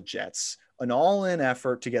be for the Jets? An all-in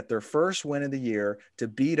effort to get their first win of the year, to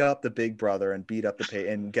beat up the big brother and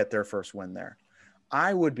and get their first win there.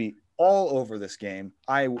 I would be all over this game.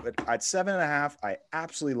 At 7.5, I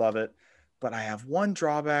absolutely love it, but I have one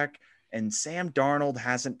drawback, and Sam Darnold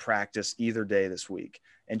hasn't practiced either day this week.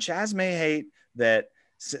 And Chaz may hate that,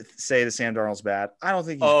 say that Sam Darnold's bad. I don't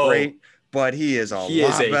think he's great, but he is a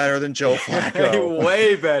lot better than Joe Flacco.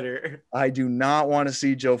 Way better. I do not want to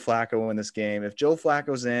see Joe Flacco in this game. If Joe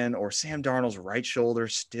Flacco's in, or Sam Darnold's right shoulder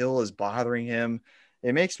still is bothering him,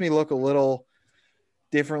 it makes me look a little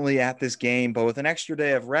differently at this game. But with an extra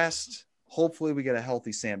day of rest, hopefully we get a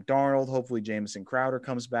healthy Sam Darnold. Hopefully Jamison Crowder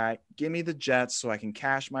comes back. Give me the Jets so I can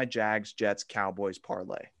cash my Jags, Jets, Cowboys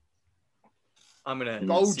parlay. I'm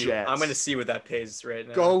gonna see what that pays right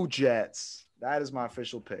now. Go Jets. That is my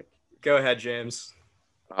official pick. Go ahead, James.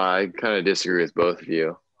 I kind of disagree with both of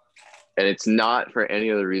you. And it's not for any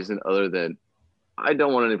other reason other than I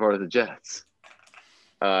don't want any part of the Jets.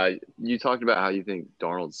 You talked about how you think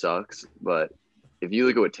Darnold sucks, but if you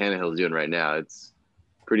look at what Tannehill's doing right now, it's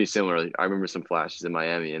pretty similar. I remember some flashes in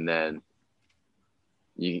Miami, and then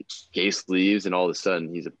Gase leaves, and all of a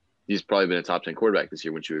sudden he's probably been a top 10 quarterback this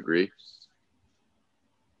year. Wouldn't you agree?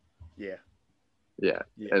 Yeah. Yeah.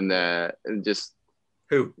 And just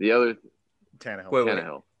Who? the other Tannehill. Wait.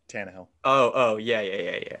 Tannehill. Oh, yeah.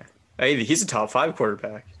 Hey, he's a top 5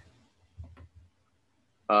 quarterback.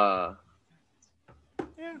 Yeah.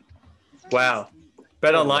 Wow.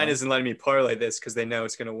 Bet Online isn't letting me parlay this because they know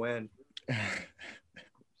it's going to win.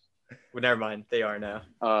 Well, never mind. They are now.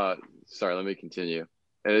 Sorry, let me continue.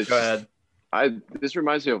 And Go ahead. This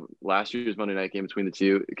reminds me of last year's Monday night game between the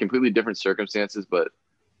two. Completely different circumstances, but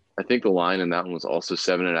I think the line in that one was also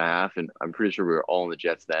 7.5, and I'm pretty sure we were all in the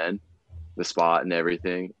Jets then, the spot and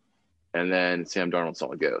everything. And then Sam Darnold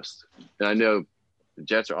saw a ghost. And I know the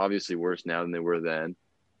Jets are obviously worse now than they were then,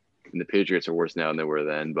 and the Patriots are worse now than they were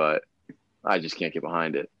then, but I just can't get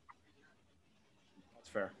behind it. That's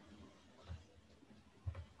fair.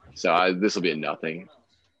 So this will be a nothing.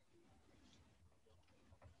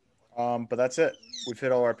 But that's it. We've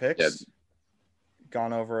hit all our picks. Yeah.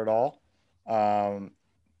 Gone over it all. I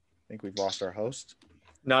think we've lost our host.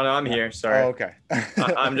 No, I'm here. Sorry. Oh, okay.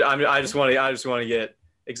 I just want to get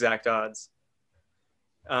exact odds.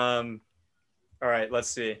 All right, let's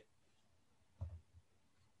see.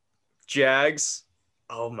 Jags.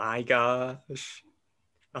 Oh my gosh.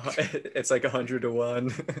 It's like 100 to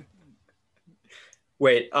 1.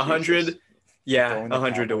 Wait, 100. Jesus. Yeah, Throwing the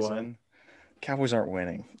 100 to Cowboys 1. in. Cowboys aren't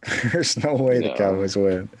winning. There's no way the Cowboys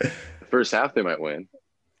win. The first half they might win.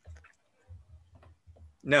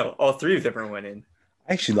 No, all 3 of them are winning.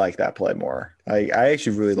 I actually like that play more. I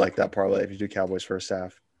actually really like that parlay if you do Cowboys first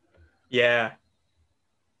half. Yeah.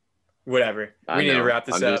 Whatever. We need to wrap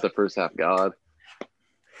this I'm up. just the first half god.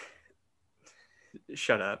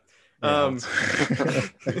 Shut up. Yeah.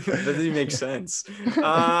 That doesn't even make sense.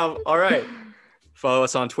 All right. Follow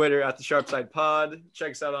us on Twitter at the Sharpside Pod.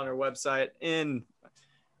 Check us out on our website in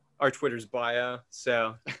our Twitter's bio.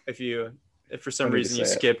 So if for some reason you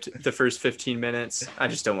skipped the first 15 minutes, I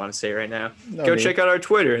just don't want to say it right now. Go check out our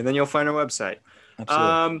Twitter and then you'll find our website.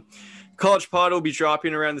 Absolutely. College Pod will be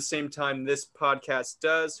dropping around the same time this podcast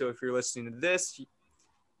does. So if you're listening to this,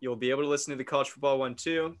 you'll be able to listen to the College Football one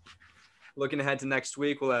too. Looking ahead to next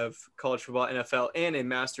week, we'll have College Football, NFL, and a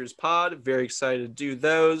Masters Pod. Very excited to do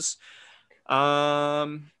those.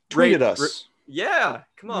 Tweet at us. Yeah,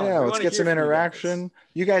 come on. Yeah, let's get some interaction.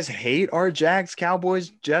 You guys hate our Jags, Cowboys,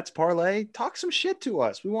 Jets parlay? Talk some shit to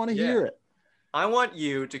us. We want to hear it. I want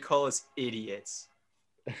you to call us idiots.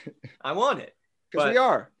 I want it. Because we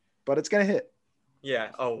are, but it's gonna hit.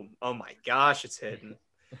 Yeah. Oh my gosh, it's hitting.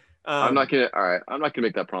 I'm not gonna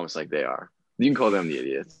make that promise like they are. You can call them the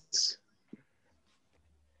idiots.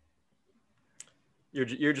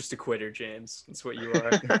 You're just a quitter, James. That's what you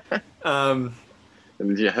are.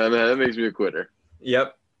 Yeah, that makes me a quitter.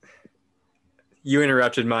 Yep. You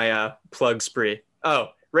interrupted my plug spree.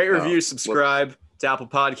 Oh, rate, review, subscribe to Apple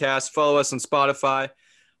Podcasts. Follow us on Spotify.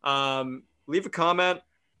 Leave a comment,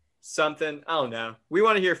 something. I don't know. We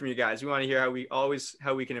want to hear from you guys. We want to hear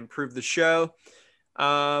how we can improve the show.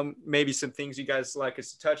 Maybe some things you guys like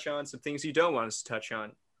us to touch on, some things you don't want us to touch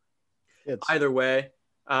on. Either way,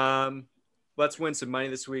 let's win some money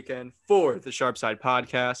this weekend for the Sharpside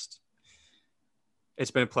Podcast. It's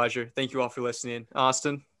been a pleasure. Thank you all for listening.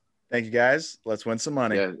 Austin. Thank you, guys. Let's win some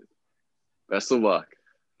money. Yeah. Best of luck.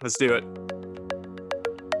 Let's do it.